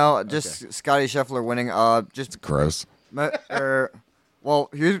 No, just Scotty Scheffler winning. Just Gross. well,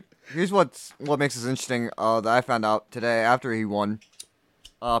 here's what makes this interesting. That I found out today after he won.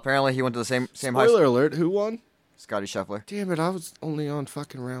 Apparently, he went to the same high Spoiler school. alert. Who won? Scotty Scheffler. Damn it! I was only on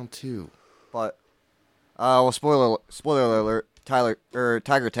fucking round 2. But spoiler alert.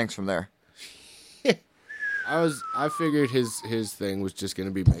 Tiger tanks from there. I figured his thing was just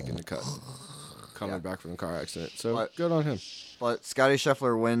gonna be making the cut, coming back from the car accident. So But- good on him. But Scotty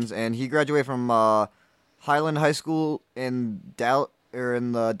Scheffler wins, and he graduated from Highland High School in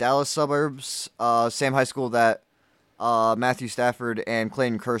the Dallas suburbs, same high school that Matthew Stafford and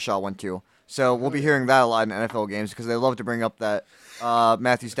Clayton Kershaw went to. So we'll be hearing that a lot in NFL games because they love to bring up that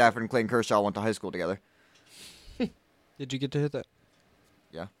Matthew Stafford and Clayton Kershaw went to high school together. Did you get to hit that?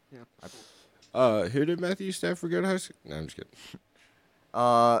 Yeah. Who did Matthew Stafford go to high school? No, I'm just kidding.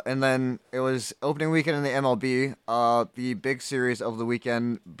 And then it was opening weekend in the MLB. The big series of the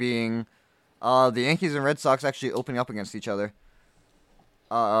weekend being the Yankees and Red Sox actually opening up against each other.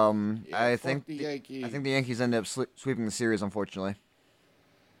 I think the Yankees. I think the Yankees ended up sweeping the series, unfortunately.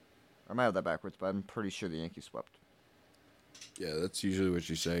 I might have that backwards, but I'm pretty sure the Yankees swept. Yeah, that's usually what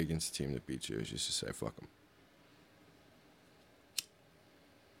you say against a team that beats you. Is just to say fuck them.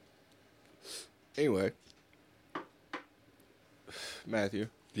 Anyway, Matthew,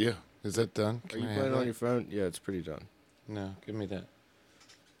 Yeah. Is that done? are Can you I have playing on that? your phone? Yeah, it's pretty done. No, give me that.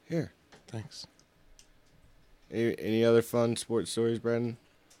 Here. Thanks. Any other fun sports stories, Brandon?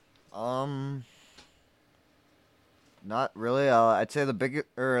 Not really. I'd say the biggest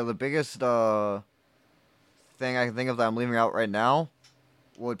thing I can think of that I'm leaving out right now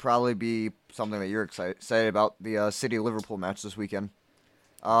would probably be something that you're excited about, the City Liverpool match this weekend.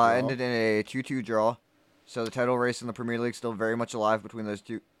 Ended in a 2-2 draw, so the title race in the Premier League still very much alive between those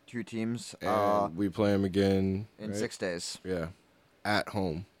two teams. And we play them again In right? 6 days. Yeah, at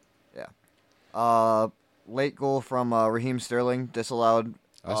home. Yeah. Late goal from Raheem Sterling disallowed.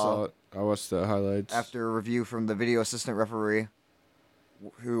 I saw it. I watched the highlights. After a review from the video assistant referee,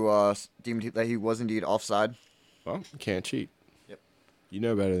 who deemed that he was indeed offside. Well, you can't cheat. Yep. You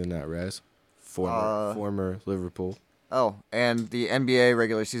know better than that, Raz. Former Liverpool. Oh, and the NBA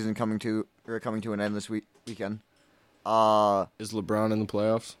regular season coming to an end this weekend. Is LeBron in the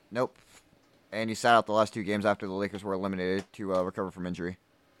playoffs? Nope. And he sat out the last 2 games after the Lakers were eliminated to recover from injury.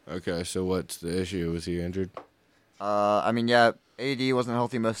 Okay, so what's the issue? Was he injured? I mean, yeah, AD wasn't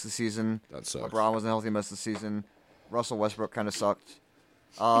healthy most of the season. That sucks. LeBron wasn't healthy most of the season. Russell Westbrook kind of sucked.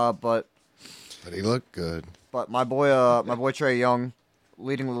 But he looked good. my boy Trae Young,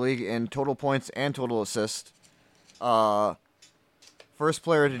 leading the league in total points and total assists. First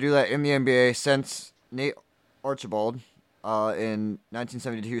player to do that in the NBA since Nate Archibald in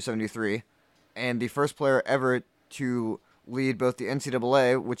 1972-73, and the first player ever to lead both the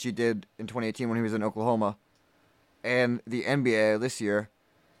NCAA, which he did in 2018 when he was in Oklahoma, and the NBA this year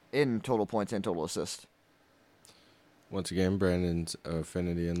in total points and total assists. Once again, Brandon's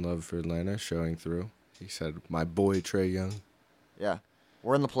affinity and love for Atlanta showing through. He said, "My boy Trae Young." Yeah,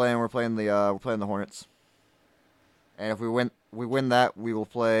 we're in the play, and we're playing the Hornets. And if we win that, we will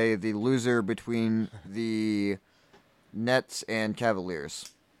play the loser between the Nets and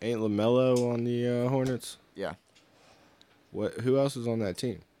Cavaliers. Ain't LaMelo on the Hornets? Yeah. Who else is on that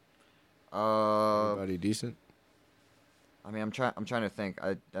team? Anybody decent? I mean, I'm trying to think.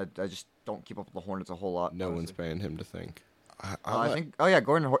 I just don't keep up with the Hornets a whole lot. No honestly. one's paying him to think. I think. Oh yeah,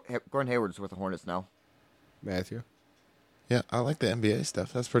 Gordon Hayward's with the Hornets now. Matthew? Yeah, I like the NBA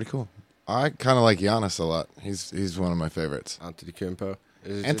stuff. That's pretty cool. I kind of like Giannis a lot. He's one of my favorites. Antetokounmpo?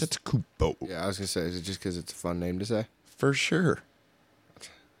 Is it just- Antetokounmpo. Yeah, I was going to say, is it just because it's a fun name to say? For sure.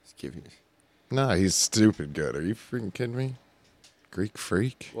 It's giving you... Nah, he's stupid good. Are you freaking kidding me? Greek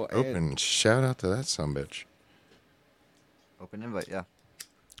freak. Well, Open shout out to that sumbitch. Open invite, yeah.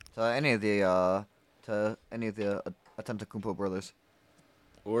 To any of the Antetokounmpo brothers.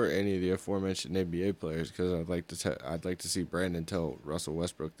 Or any of the aforementioned NBA players, because I'd like to see Brandon tell Russell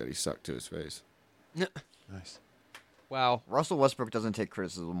Westbrook that he sucked to his face. Nice. Wow. Russell Westbrook doesn't take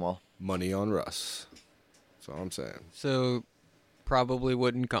criticism well. Money on Russ. That's all I'm saying. So, probably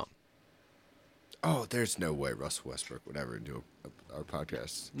wouldn't come. Oh, there's no way Russell Westbrook would ever do our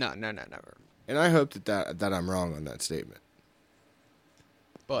podcast. No, never. And I hope that I'm wrong on that statement.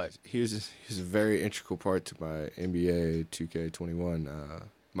 But He was a very integral part to my NBA 2K21,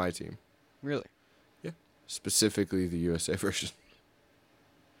 my team. really, Specifically the USA version.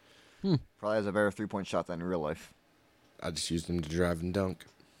 Probably has a better 3-point shot than in real life. I just used him to drive and dunk.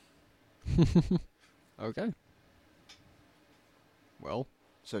 okay. Well,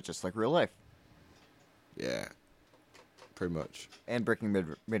 So it's just like real life. Yeah. Pretty much. And breaking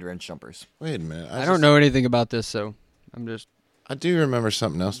mid-range jumpers. Wait a minute. I don't know anything about this, so I'm just. I do remember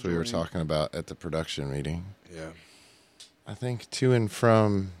something else we were talking about at the production meeting. Yeah. I think to and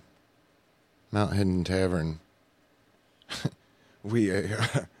from Mount Hidden Tavern, we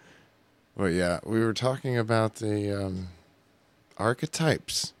were talking about the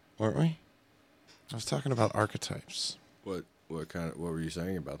archetypes, weren't we? I was talking about archetypes. What were you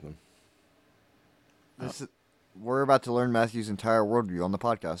saying about them? We're about to learn Matthew's entire worldview on the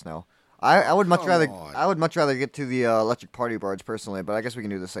podcast now. I would much rather on. I would much rather get to the electric party barge personally, but I guess we can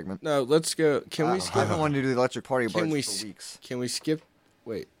do this segment. No, let's go. Can we I've skip? been wanting to do the electric party Can barge we for weeks. Can we skip?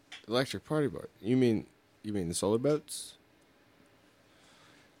 Wait, electric party bar. You mean the solar boats?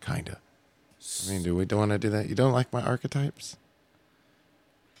 Kinda. I mean, do we don't want to do that? You don't like my archetypes?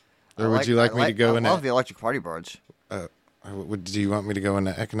 Or would you like me to go I into? love the electric party barge. Do you want me to go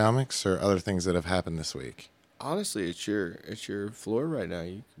into economics or other things that have happened this week? Honestly, it's your floor right now.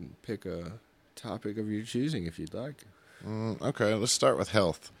 You can pick a topic of your choosing if you'd like. Okay, let's start with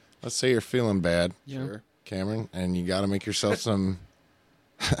health. Let's say you're feeling bad, Yeah. Sure. Cameron, and you got to make yourself some.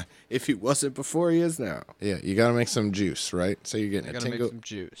 If he wasn't before, he is now. Yeah, you got to make some juice, right? So you're getting I a gotta make tingle. some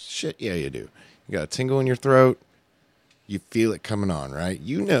juice. Shit, yeah, you do. You got a tingle in your throat. You feel it coming on, right?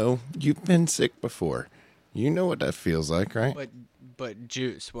 You know, you've been sick before. You know what that feels like, right? But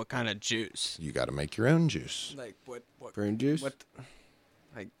juice. What kind of juice? You got to make your own juice. Like what? Prune juice, What?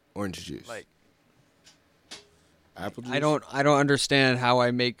 Like orange juice, like apple juice. I don't understand how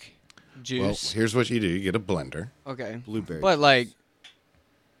I make Well, juice. here's what you do. You get a blender. Okay. Blueberry. But like,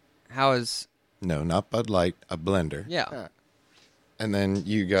 how is? No, not Bud Light, a blender. Yeah. And then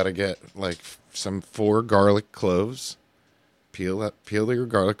you got to get like some 4 garlic cloves. Peel your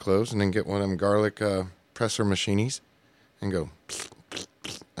garlic cloves and then get one of them garlic presser machinies and go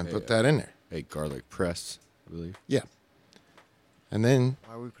and put that in there. a garlic press, I believe. Yeah. And then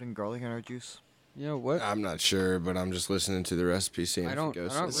Why are we putting garlic in our juice? Yeah. What? I'm not sure, but I'm just listening to the recipe, seeing I if don't- it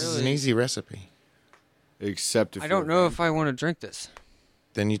goes. I don't this this is an really- easy recipe. Except if I don't know if I want to drink this.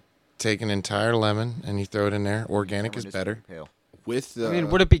 Then you take an entire lemon and you throw it in there. Organic is Cameron better. pretty pale. with the I mean,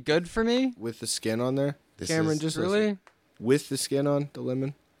 would it be good for me? with the skin on there. This Cameron, is just Really? listen. With the skin on the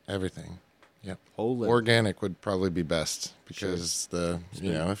lemon, everything. Yep. whole lemon. Organic would probably be best because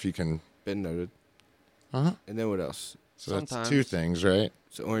if you can. Been noted. Uh-huh. And then what else? So that's Sometimes. 2 things, right?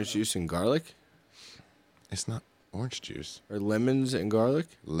 So orange juice and garlic, It's not orange juice. or lemons and garlic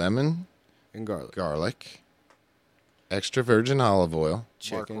Lemon, and garlic. garlic, extra virgin olive oil, Mark,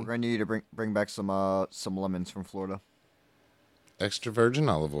 we're Chicken. gonna need you to bring back some lemons from Florida. extra virgin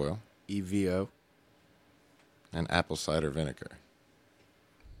olive oil, EVO. and apple cider vinegar.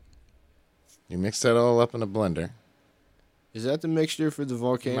 You mix that all up in a blender. Is that the mixture for the You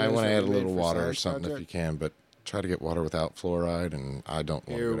volcanoes? might want to that add a we made little for water or Science something if you Project? can, but try to get water without fluoride, and I don't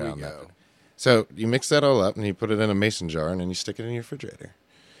want Here to go we down that. go. So you mix that all up, and you put it in a mason jar, and then you stick it in your refrigerator.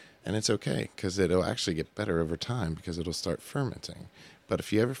 And it's okay, because it'll actually get better over time, because it'll start fermenting. But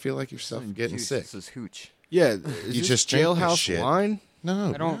if you ever feel like yourself getting Juice, sick, This is hooch. Yeah, is You this just drink this jailhouse shit. wine. no,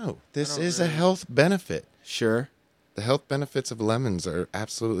 I don't- no. This I don't is a really- health benefit. Sure. The health benefits of lemons are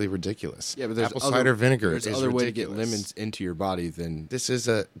absolutely ridiculous. Yeah, but there's apple other, cider vinegar There's is other way to get ridiculous. lemons into your body than This is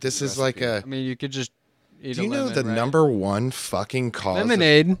like a. I mean, you could just eat Do a you know lemon, the right? number one fucking cause? of-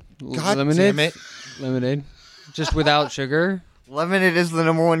 Lemonade. God Lemonade. damn it! Lemonade. Just without sugar. Lemonade is the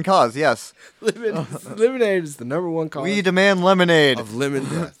number one cause. Yes, lemonade is the number one cause we demand lemonade. of lemon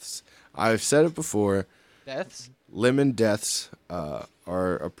deaths. I've said it before. Deaths. Lemon deaths are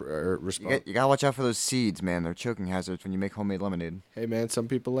You, responsible. you gotta watch out for those seeds, man. They're choking hazards when you make homemade lemonade. Hey man, some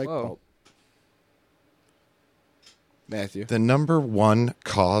people like Whoa. pulp. Matthew. The number one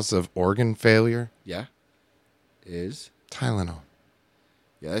cause of organ failure: Yeah. Is Tylenol.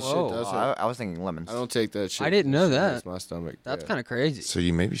 yeah, that Whoa. shit does Oh, hurt. I was thinking lemons. I don't take that shit. I didn't know Shit that. hurts my stomach. That's yeah. kind of crazy. So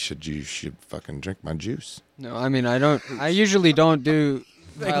you should fucking drink my juice. No, I mean, I usually don't do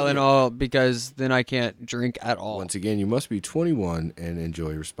Tylenol because then I can't drink at all. Once again, you must be 21 and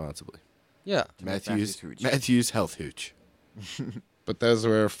enjoy responsibly. Yeah. Matthew's hooch. Matthew's health hooch. But those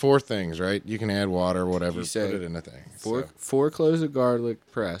were 4 things, right? You can add water, whatever, You put say it in a thing. Four So, four cloves of garlic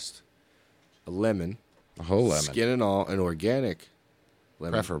pressed, a lemon, a whole lemon, skin and all, an organic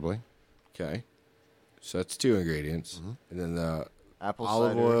lemon. preferably. Okay, so that's 2 ingredients, and then the Apple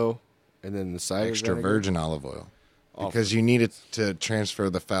olive cider. oil, and then the cider Extra vinegar. virgin olive oil. Awful. Because you need it to transfer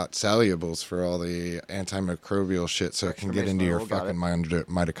the fat solubles for all the antimicrobial shit so it can Extra get into mason your oil, got fucking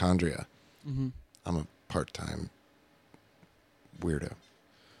mitochondria. I'm a part-time weirdo.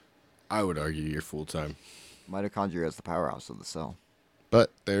 I would argue you're full time. Mitochondria is the powerhouse of the cell.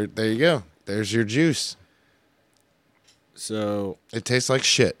 But there you go. There's your juice. So It tastes like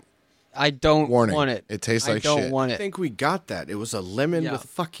shit. I don't Warning. want it. It tastes I like don't shit. want I it. think we got that. It was a lemon Yeah. with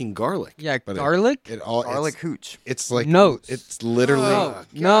fucking garlic. Yeah, But garlic? It all Garlic hooch. It's like Notes. It's literally Oh,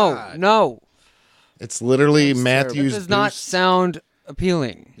 no, God. no. it's literally That's That Matthew's does not boost, sound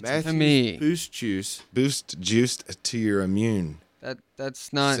appealing to Matthew's me. Boost juice. boost juiced to your immune.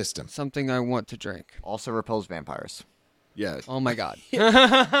 That's not System. something I want to drink. Also repels vampires. Yeah. Oh my god.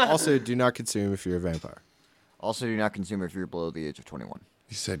 Also, do not consume if you're a vampire. Also, do not consume if you're below the age of 21.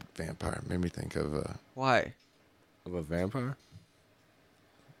 You said vampire. Made me think of Why? Of a vampire?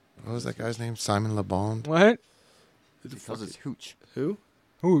 what was that guy's name? Simon Le Bon? What? Because it's hooch. Who?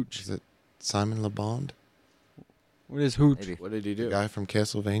 Hooch. Is it Simon Le Bon? What is hooch? Maybe. What did he The do? guy from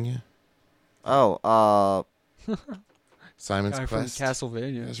Castlevania? Oh, Simon's Guy from Quest. You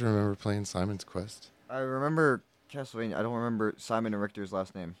Castlevania. guys remember playing Simon's Quest? I remember Castlevania. I don't remember Simon and Richter's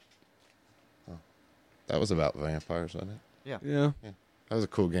last name. That was about vampires, wasn't it? Yeah. That was a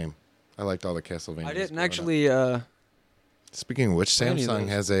cool game. I liked all the Castlevania. I didn't actually Speaking of which, play any of Samsung those.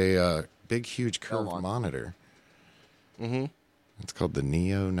 has a big, huge curved Belmont. monitor. Mm-hmm. It's called the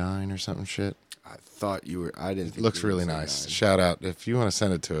Neo 9 or something shit. I thought you were. I didn't. It think looks you were really gonna nice. say that. Shout out. If you want to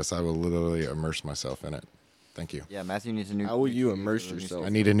send it to us, I will literally immerse myself in it. Thank you. Yeah, Matthew needs a new. How will you new immerse computer, new yourself? I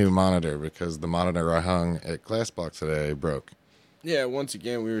stuff. need a new monitor because the monitor I hung at Glassbox today broke. Yeah. Once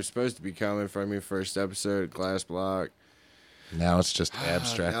again, we were supposed to be coming from your first episode, Glass Block. Now it's just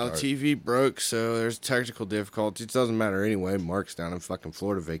abstract Now art. TV broke, so there's technical difficulties. It doesn't matter anyway. Mark's down in fucking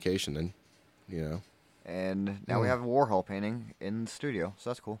Florida vacationing. You know, And now we have a Warhol painting in the studio, so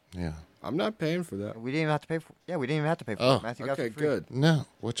that's cool. Yeah. I'm not paying for that. We didn't even have to pay for. Yeah, we didn't even have to pay for Oh, it. Matthew got Okay, it for free. good. No.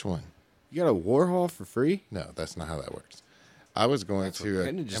 Which one? You got a Warhol for free? No, that's not how that works. I was going That's what to.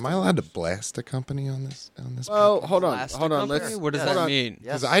 Brandon just Am I allowed to blast a company on this? Well, hold on, plastic hold on. company? Let's. What does hold that on. mean? Yeah.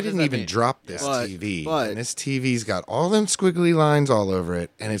 Because Yes, I what does didn't that even mean? drop this But- TV, but- and this TV's got all them squiggly lines all over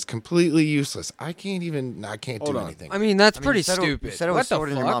it, and it's completely useless. I can't Hold do on. anything. I mean, that's I mean, pretty you said it- stupid. You said it what was the stored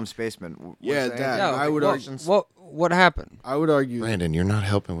in your fuck? mom's basement. Yeah, What's that- that? I would well, argue- what happened? I would argue. Brandon, you're not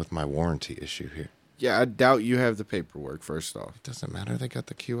helping with my warranty issue here. Yeah, I doubt you have the paperwork. First off, Doesn't matter. They got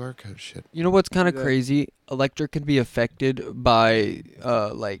the QR code shit. You know what's kind of Yeah. crazy? Electric can be affected by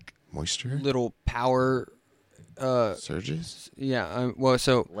like Moisture little power. surges. Yeah. Well,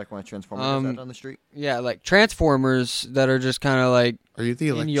 so Like when a transformer goes Um, out down the street. yeah, like transformers that are just kind of like Are you the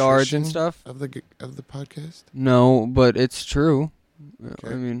in electrician yards and stuff. of the podcast? No, but it's true. Okay.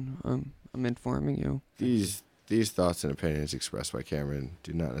 I mean, I'm informing you. these thoughts and opinions expressed by Cameron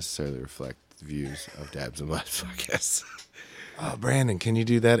do not necessarily reflect the views of Dabs and Blabs podcast. Oh, Brandon, can you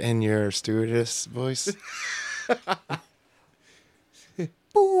do that in your stewardess voice?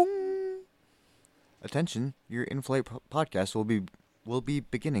 Attention, your in-flight podcast will be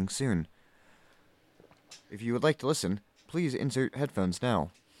beginning soon. If you would like to listen, please insert headphones now.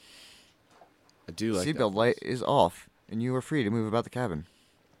 I do like Seatbelt that light voice. is off, and you are free to move about the cabin.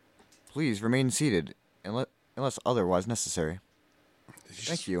 Please remain seated unless otherwise necessary.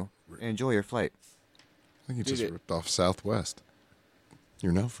 Thank you, and enjoy your flight. I think you Dude, just ripped off Southwest.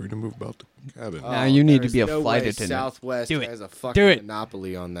 You're now free to move about the cabin. Now you need to there's be a no flight way attendant. Southwest Do it. has a Do fucking it.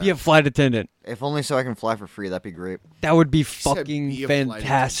 monopoly on that. Be a flight attendant. If only so I can fly for free, that'd be great. That would be said fucking be a flight attendant.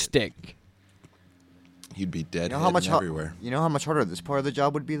 fantastic. You'd be dead You know how much everywhere. You know how much harder this part of the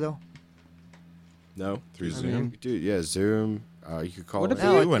job would be, though. No, Through I Zoom. mean- dude. Yeah, Zoom. You could call Would it. it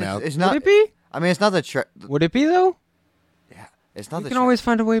No, you went out. It's not. Would it be? I mean, it's not the. Would it be though? It's not You the. can always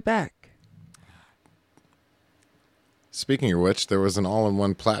find a way back. Speaking of which, there was an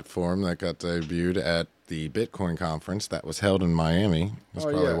all-in-one platform that got debuted at the Bitcoin conference that was held in Miami. That's Oh,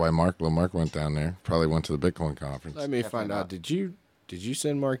 probably yeah. why Mark went down there. Probably went to the Bitcoin conference. Let me Definitely find not. out. Did you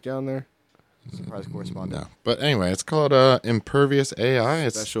send Mark down there? surprise correspondent. No, but anyway, it's called Impervious AI.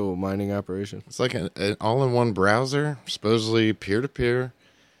 It's Special mining operation. It's like an all-in-one browser, supposedly peer-to-peer,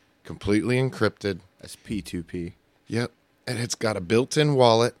 completely encrypted. That's P2P. Yep, and it's got a built-in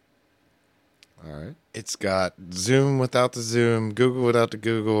wallet. All right. It's got Zoom without the Zoom, Google without the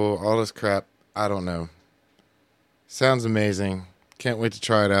Google, all this crap. I don't know. Sounds amazing. Can't wait to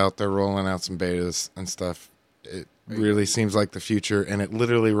try it out. They're rolling out some betas and stuff. It really seems like the future, and it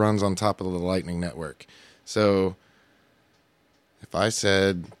literally runs on top of the Lightning Network. So if I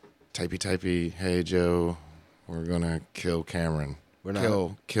said, typey, hey, Joe, we're going to kill Cameron. We're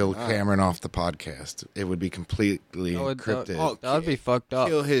not- Kill Cameron off the podcast. It would be completely That would- encrypted Oh, That would be fucked up.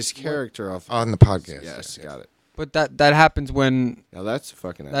 Kill his character off. on the podcast. Yes, got it. But that happens when Now that's a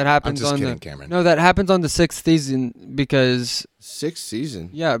fucking that happens just on kidding, the Cameron. No, that happens on the 6th season because sixth season.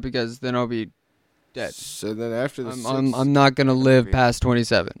 because then I'll be dead. So then after the I'm not gonna live past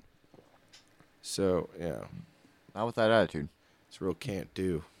 27. So yeah, Not with that attitude. it's real can't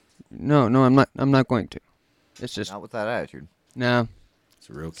do. No, I'm not. I'm not going to. It's just Not with that attitude. nah. It's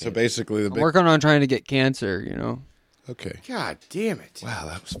a real can't. So basically, the I'm big. working on trying to get cancer. Okay. God damn it. Wow,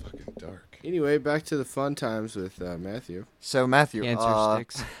 that was fucking dark. Anyway, back to the fun times with Matthew. So Matthew, Cancer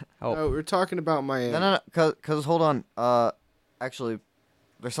sticks. Help. Oh, we're talking about Miami. No, cause hold on. Actually,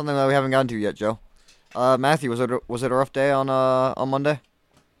 there's something that we haven't gotten to yet, Joe. Matthew, was it a rough day on Monday?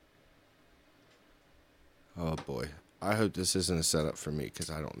 Oh boy, I hope this isn't a setup for me because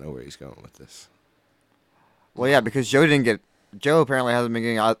I don't know where he's going with this. Well, yeah, because Joe apparently hasn't been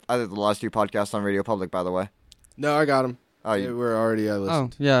getting either of the last two podcasts on Radio Public, by the way. No, I got him. Oh, Yeah, we're already. I Oh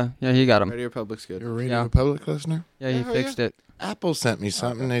listened. yeah, he got him. Radio Public's good. You're a Radio Yeah. Public listener? Yeah, he Oh, fixed it. Apple sent me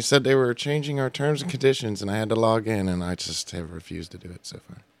something. They said they were changing our terms and conditions, and I had to log in, and I just have refused to do it so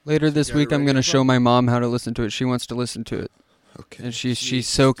far. Later this got it week, I'm ready gonna to show my mom how to listen to it. She wants to listen to it, Okay. and she's Jeez,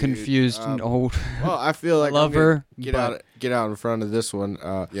 so dude, confused and old. Well, I feel like Love I'm gonna her, Get but- get out in front of this one.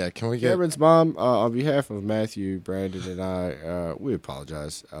 Yeah, can we get... Cameron's mom, on behalf of Matthew, Brandon, and I, we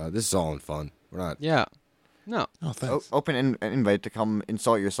apologize. This is all in fun. We're not. Yeah. No. Oh, thanks. open an invite to come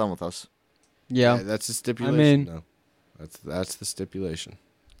insult your son with us. Yeah. That's the stipulation. mean- though. That's the stipulation.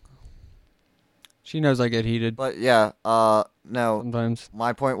 She knows I get heated But yeah, no. sometimes.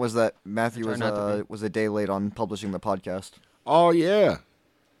 My point was that Matthew I try not to be. was a day late on publishing the podcast. Oh yeah.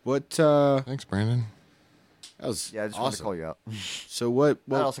 What? Thanks, Brandon. That was Yeah, I just wanted to awesome. call you out. So what?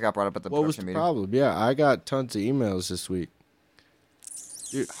 That also got brought up at the What was the production meeting. problem? Yeah, I got tons of emails this week.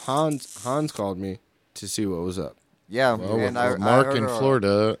 Dude, Hans called me to see what was up. Yeah, Well, and with I Mark heard in her-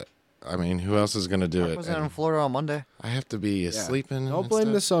 Florida, I mean, who else is going to do Mark it? was in And Florida on Monday. I have to be Yeah. sleeping. Don't and blame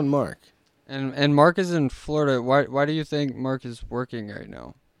stuff. this on Mark And Mark is in Florida. Why do you think Mark is working right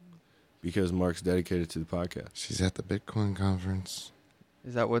now? because Mark's dedicated to the podcast. She's at the Bitcoin conference.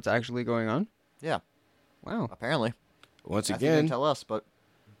 Is that what's actually going on? Yeah, Wow, apparently. Once Matthew didn't again, tell us, but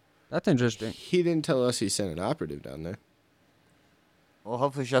that's interesting. he didn't tell us he sent an operative down there. well,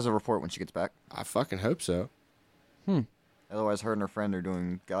 hopefully she has a report when she gets back. I fucking hope so. Otherwise, her and her friend are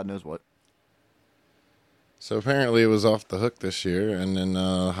doing God knows what. So apparently it was off the hook this year, and then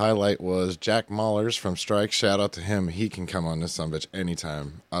highlight was Jack Mahlers from Strike. Shout out to him. He can come on this sumbitch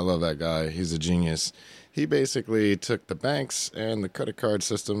anytime. I love that guy. He's a genius. He basically took the banks and the credit card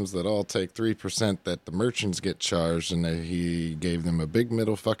systems that all take 3% that the merchants get charged, and he gave them a big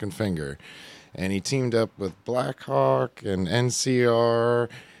middle fucking finger. And he teamed up with Blackhawk and NCR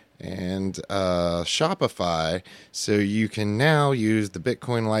and Shopify, so you can now use the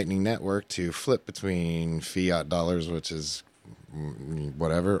Bitcoin Lightning Network to flip between fiat dollars, which is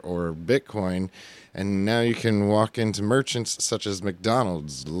whatever, or Bitcoin, and now you can walk into merchants such as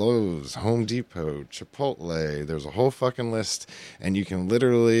McDonald's, Lowe's, Home Depot, Chipotle. There's a whole fucking list, and you can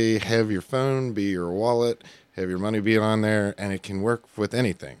literally have your phone be your wallet, have your money be on there, and it can work with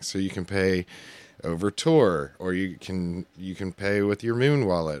anything. So you can pay over Tor, or you can pay with your Moon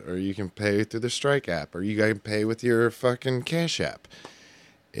wallet, or you can pay through the Strike app, or you can pay with your fucking Cash app.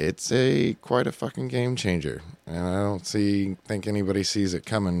 It's quite a fucking game changer, and I don't think anybody sees it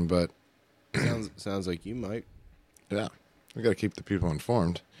coming, but Sounds like you might. yeah, we got to keep the people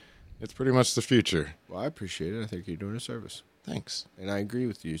informed. It's pretty much the future. Well, I appreciate it. I think you're doing a service. Thanks. And I agree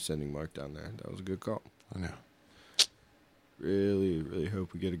with you sending Mark down there. That was a good call. I know. Really, really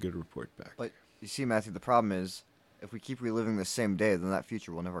hope we get a good report back. But you see, Matthew, the problem is, if we keep reliving the same day, then that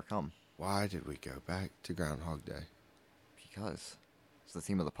future will never come. Why did we go back to Groundhog Day? Because it's the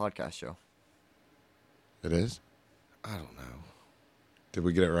theme of the podcast show. It is? I don't know. Did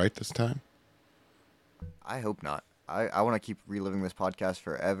we get it right this time? I hope not. I want to keep reliving this podcast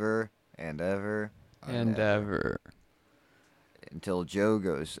forever and ever And ever. until Joe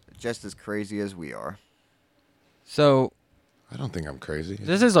goes just as crazy as we are. So I don't think I'm crazy.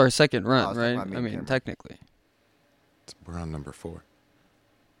 this is our second I run, was right? talking about me I and mean, Cameron. technically. We're on number 4.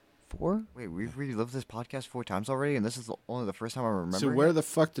 4? Wait, we've relived this podcast 4 times already, and this is only the first time I remember. So where the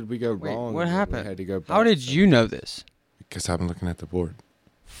fuck did we go Wait, wrong? what that we happened? Had to go How back did so- you know this? Because I'm looking at the board.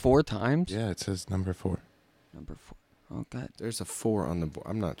 4 times? Yeah, it says number 4. Number 4. Oh, God. There's a 4 on the board.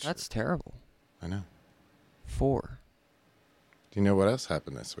 I'm not sure. That's terrible. I know. 4. Do you know what else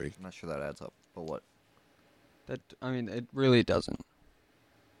happened this week? I'm not sure that adds up, but what? It really doesn't.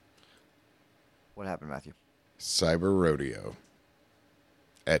 What happened, Matthew? Cyber Rodeo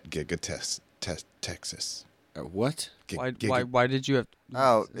at Texas. What? Why did you have...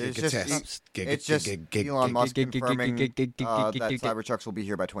 Oh, it's just Giga Elon Musk Gig- gig- confirming gig- gig- gig- that gig- gig- Cybertrucks will be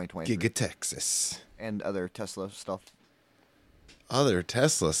here by 2023 Giga Texas. and other Tesla stuff. Other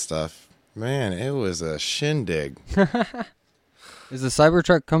Tesla stuff. Man, it was a shindig. Is the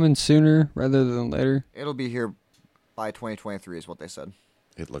Cybertruck coming sooner rather than later? It'll be here by 2023 is what they said.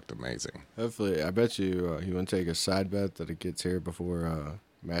 It looked amazing. Hopefully, I bet you want to take a side bet that it gets here before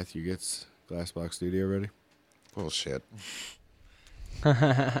Matthew gets Glassbox Studio ready. Bullshit.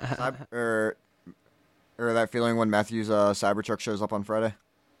 Or that feeling when Matthew's Cybertruck shows up on Friday.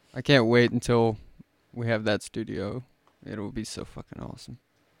 I can't wait until we have that studio. It'll be so fucking awesome.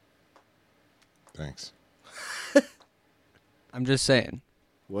 Thanks. I'm just saying.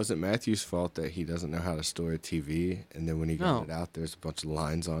 Wasn't Matthew's fault that he doesn't know how to store a TV, and then when he got No. it out, there's a bunch of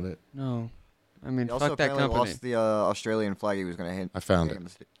lines on it? No. I mean, He also fuck that apparently company. lost the Australian flag he was going to hit. I found it. in the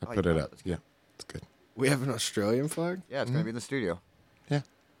stu- I Oh, put you it found up. Yeah, it's good. We have an Australian flag? Yeah, it's going to be in the studio. Yeah.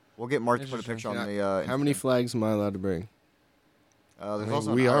 We'll get Mark to put a Interesting. picture on Yeah. the. How many Instagram. flags am I allowed to bring? There's mean, also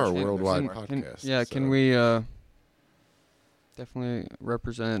an we are Irish a flag worldwide somewhere. podcast. Yeah, so- can we definitely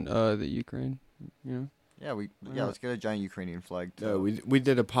represent the Ukraine? You know? Yeah, Why not? let's get a giant Ukrainian flag. No, we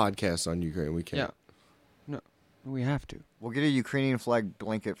did a podcast on Ukraine. We can't. Yeah. No, we have to. We'll get a Ukrainian flag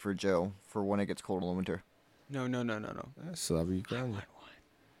blanket for Joe for when it gets cold in the winter. No. Slava Ukraine.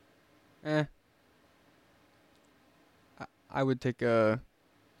 Eh. I would take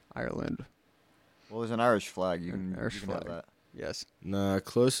Ireland. Well, there's an Irish flag. You An can, Irish you can have flag. that. Yes. Nah,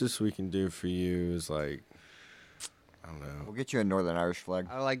 closest we can do for you is like, I don't know. We'll get you a Northern Irish flag.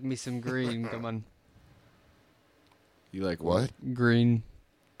 I like me some green. Come on. You like What? Green.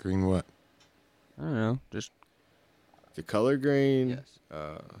 Green what? I don't know. Just The color green. Yes.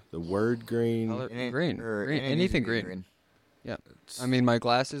 The word green. color. It- Green. or Green. it needs to Anything be green. I mean, my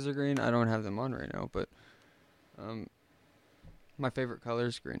glasses are green. I don't have them on right now, but my favorite color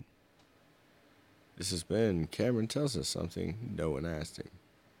is green. This has been Cameron tells us something no one asked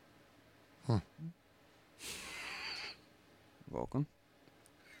him. Welcome.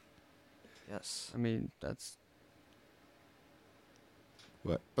 Yes. I mean, that's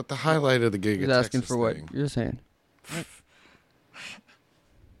But the highlight of the Giga he's asking Texas for what thing, you're saying.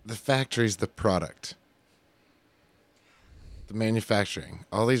 the factory's the product. The manufacturing.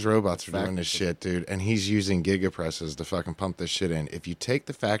 All these robots are doing this shit, dude, and he's using giga presses to fucking pump this shit in. If you take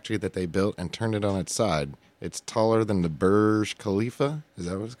the factory that they built and turn it on its side, It's taller than the Burj Khalifa. Is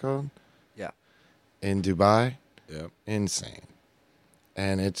that what it's called? Yeah. In Dubai. Yep. Insane.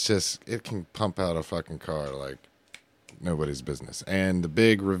 And it's just, it can pump out a fucking car like nobody's business. And the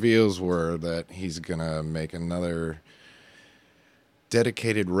big reveals were that he's going to make another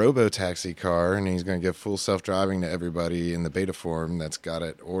dedicated robo-taxi car, and he's going to give full self-driving to everybody in the beta form that's got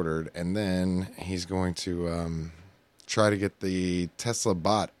it ordered. And then he's going to try to get the Tesla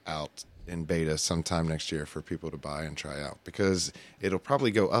bot out in beta sometime next year for people to buy and try out, because it'll probably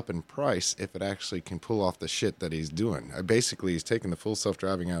go up in price if it actually can pull off the shit that he's doing. Basically, he's taking the full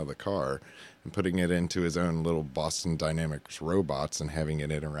self-driving out of the car and putting it into his own little Boston Dynamics robots and having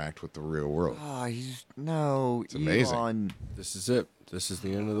it interact with the real world. Oh, it's amazing. Elon. This is it. This is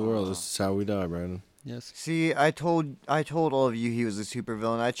the end of the world. This is how we die, Brandon. Yes. See, I told all of you he was a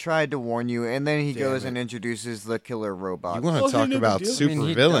supervillain. I tried to warn you, and then he Damn goes it. and introduces the killer robot. You want to Well, talk he never about did. I mean,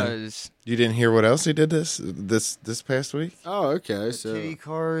 he supervillain? does. You didn't hear what else he did this past week? Oh, okay. The So titty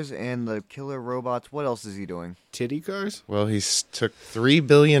cars and the killer robots. What else is he doing? titty cars? Well, took $3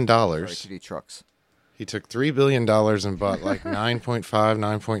 billion. Sorry, titty trucks. He took $3 billion and bought like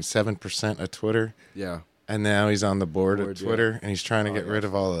 9.7% of Twitter. Yeah. And now he's on the board Board, of Twitter, and he's trying to Oh, get yes. rid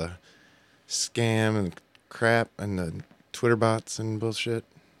of all the scam and crap and the Twitter bots and bullshit.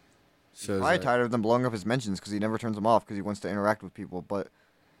 So is Probably that- tired of them blowing up his mentions because he never turns them off because he wants to interact with people. But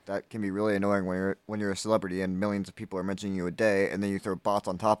that can be really annoying when you're a celebrity and millions of people are mentioning you a day, and then you throw bots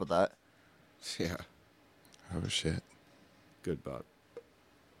on top of that. yeah. Oh, shit. Good bot.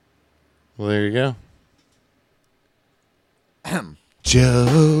 Well, there you go.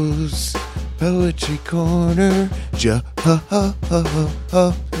 Joe's Poetry Corner. Joe's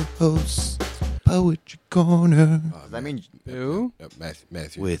Poetry Corner. Does that mean Who?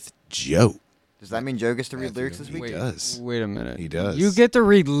 Matthew. With Joe. Joe gets to read Matthew, lyrics this week? He does. Wait a minute. He does. You get to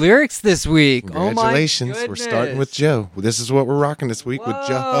read lyrics this week. Congratulations. Oh my We're starting with goodness. Joe. This is what we're rocking this week with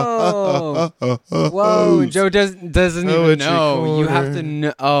Joe. Whoa, Joe doesn't even Poetry know. You have to Corner.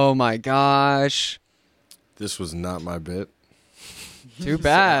 know. Oh my gosh. This was not my bit. Too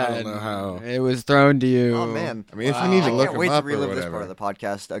bad. I don't know how. It was thrown to you. Oh man! I mean, if we need to I look can't him wait to up or relive this whatever. part of the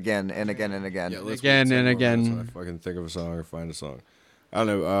podcast again and again and again. Yeah, let's Again wait and 10 more minutes again. when I fucking think of a song or find a song. I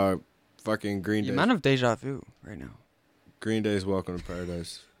don't know. Fucking Green The Day. amount of deja vu right now. Green Day's "Welcome to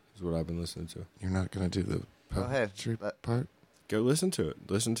Paradise" is what I've been listening to. You're not going to do the Go ahead. poetry That- part? Go listen to it.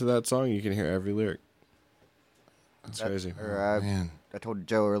 Listen to that song. You can hear every lyric. It's That- crazy. or, Man. I told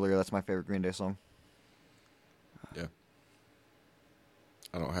Joe earlier that's my favorite Green Day song.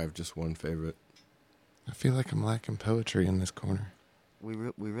 I don't have just one favorite. I feel like I'm lacking poetry in this corner. We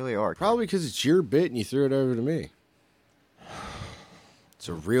really are. Probably because it's your bit and you threw it over to me. It's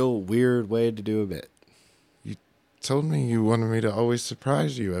a real weird way to do a bit. Told me you wanted me to always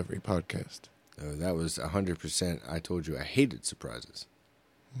surprise you every podcast. That was 100%. I told you I hated surprises.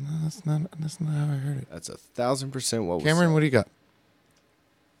 No, that's not how I heard it. That's 1,000% what was Cameron, said. what do you got?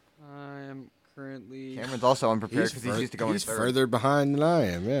 I am currently. Cameron's also unprepared He's, because he's used to going he's third. further behind than I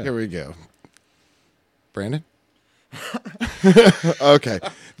am, yeah. Here we go. Brandon? Okay.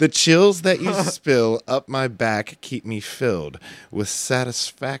 The chills that you spill up my back keep me filled with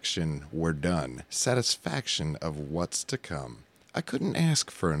satisfaction we're done. Satisfaction of what's to come. I couldn't ask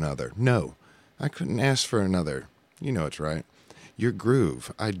for another. No, I couldn't ask for another. You know it's right. Your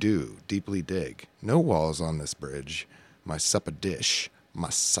groove, I do deeply dig. No walls on this bridge. My supper dish, my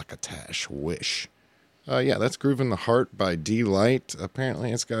succotash wish. Yeah, that's Groove in the Heart by D Light.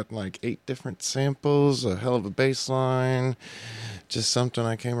 Apparently, it's got like 8 different samples, a hell of a bass line. Just something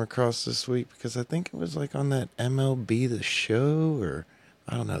I came across this week because I think it was like on that MLB The Show, or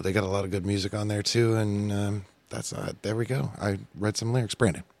I don't know. They got a lot of good music on there too, and that's there we go. I read some lyrics.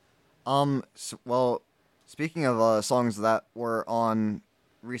 Brandon. Well, speaking of songs that were on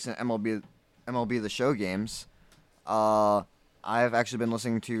recent MLB The Show games, I've actually been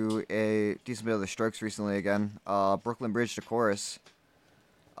listening to a decent bit of the Strokes recently again. Brooklyn Bridge to Chorus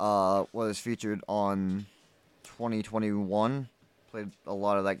was featured on 2021. Played a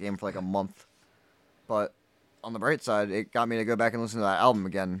lot of that game for like a month. But on the bright side, it got me to go back and listen to that album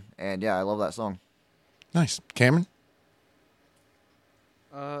again. And yeah, I love that song. Nice. Cameron.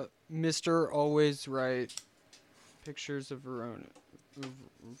 Mr. Always Right. Pictures of Verona.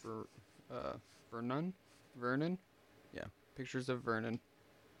 Vernon? Yeah. Pictures of Vernon.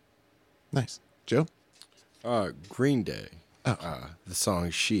 Nice. Joe. Green Day. Oh. The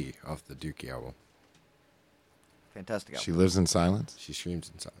song "She" off the Dookie album. Fantastic album. She lives in silence. She screams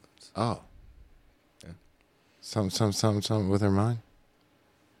in silence. Oh. Yeah. Something with her mind.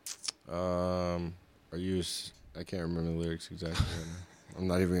 I can't remember the lyrics exactly right now. I'm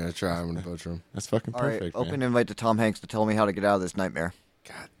not even gonna try. I'm gonna butcher him. That's fucking All right, perfect. open man. invite to Tom Hanks to tell me how to get out of this nightmare.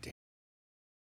 God damn.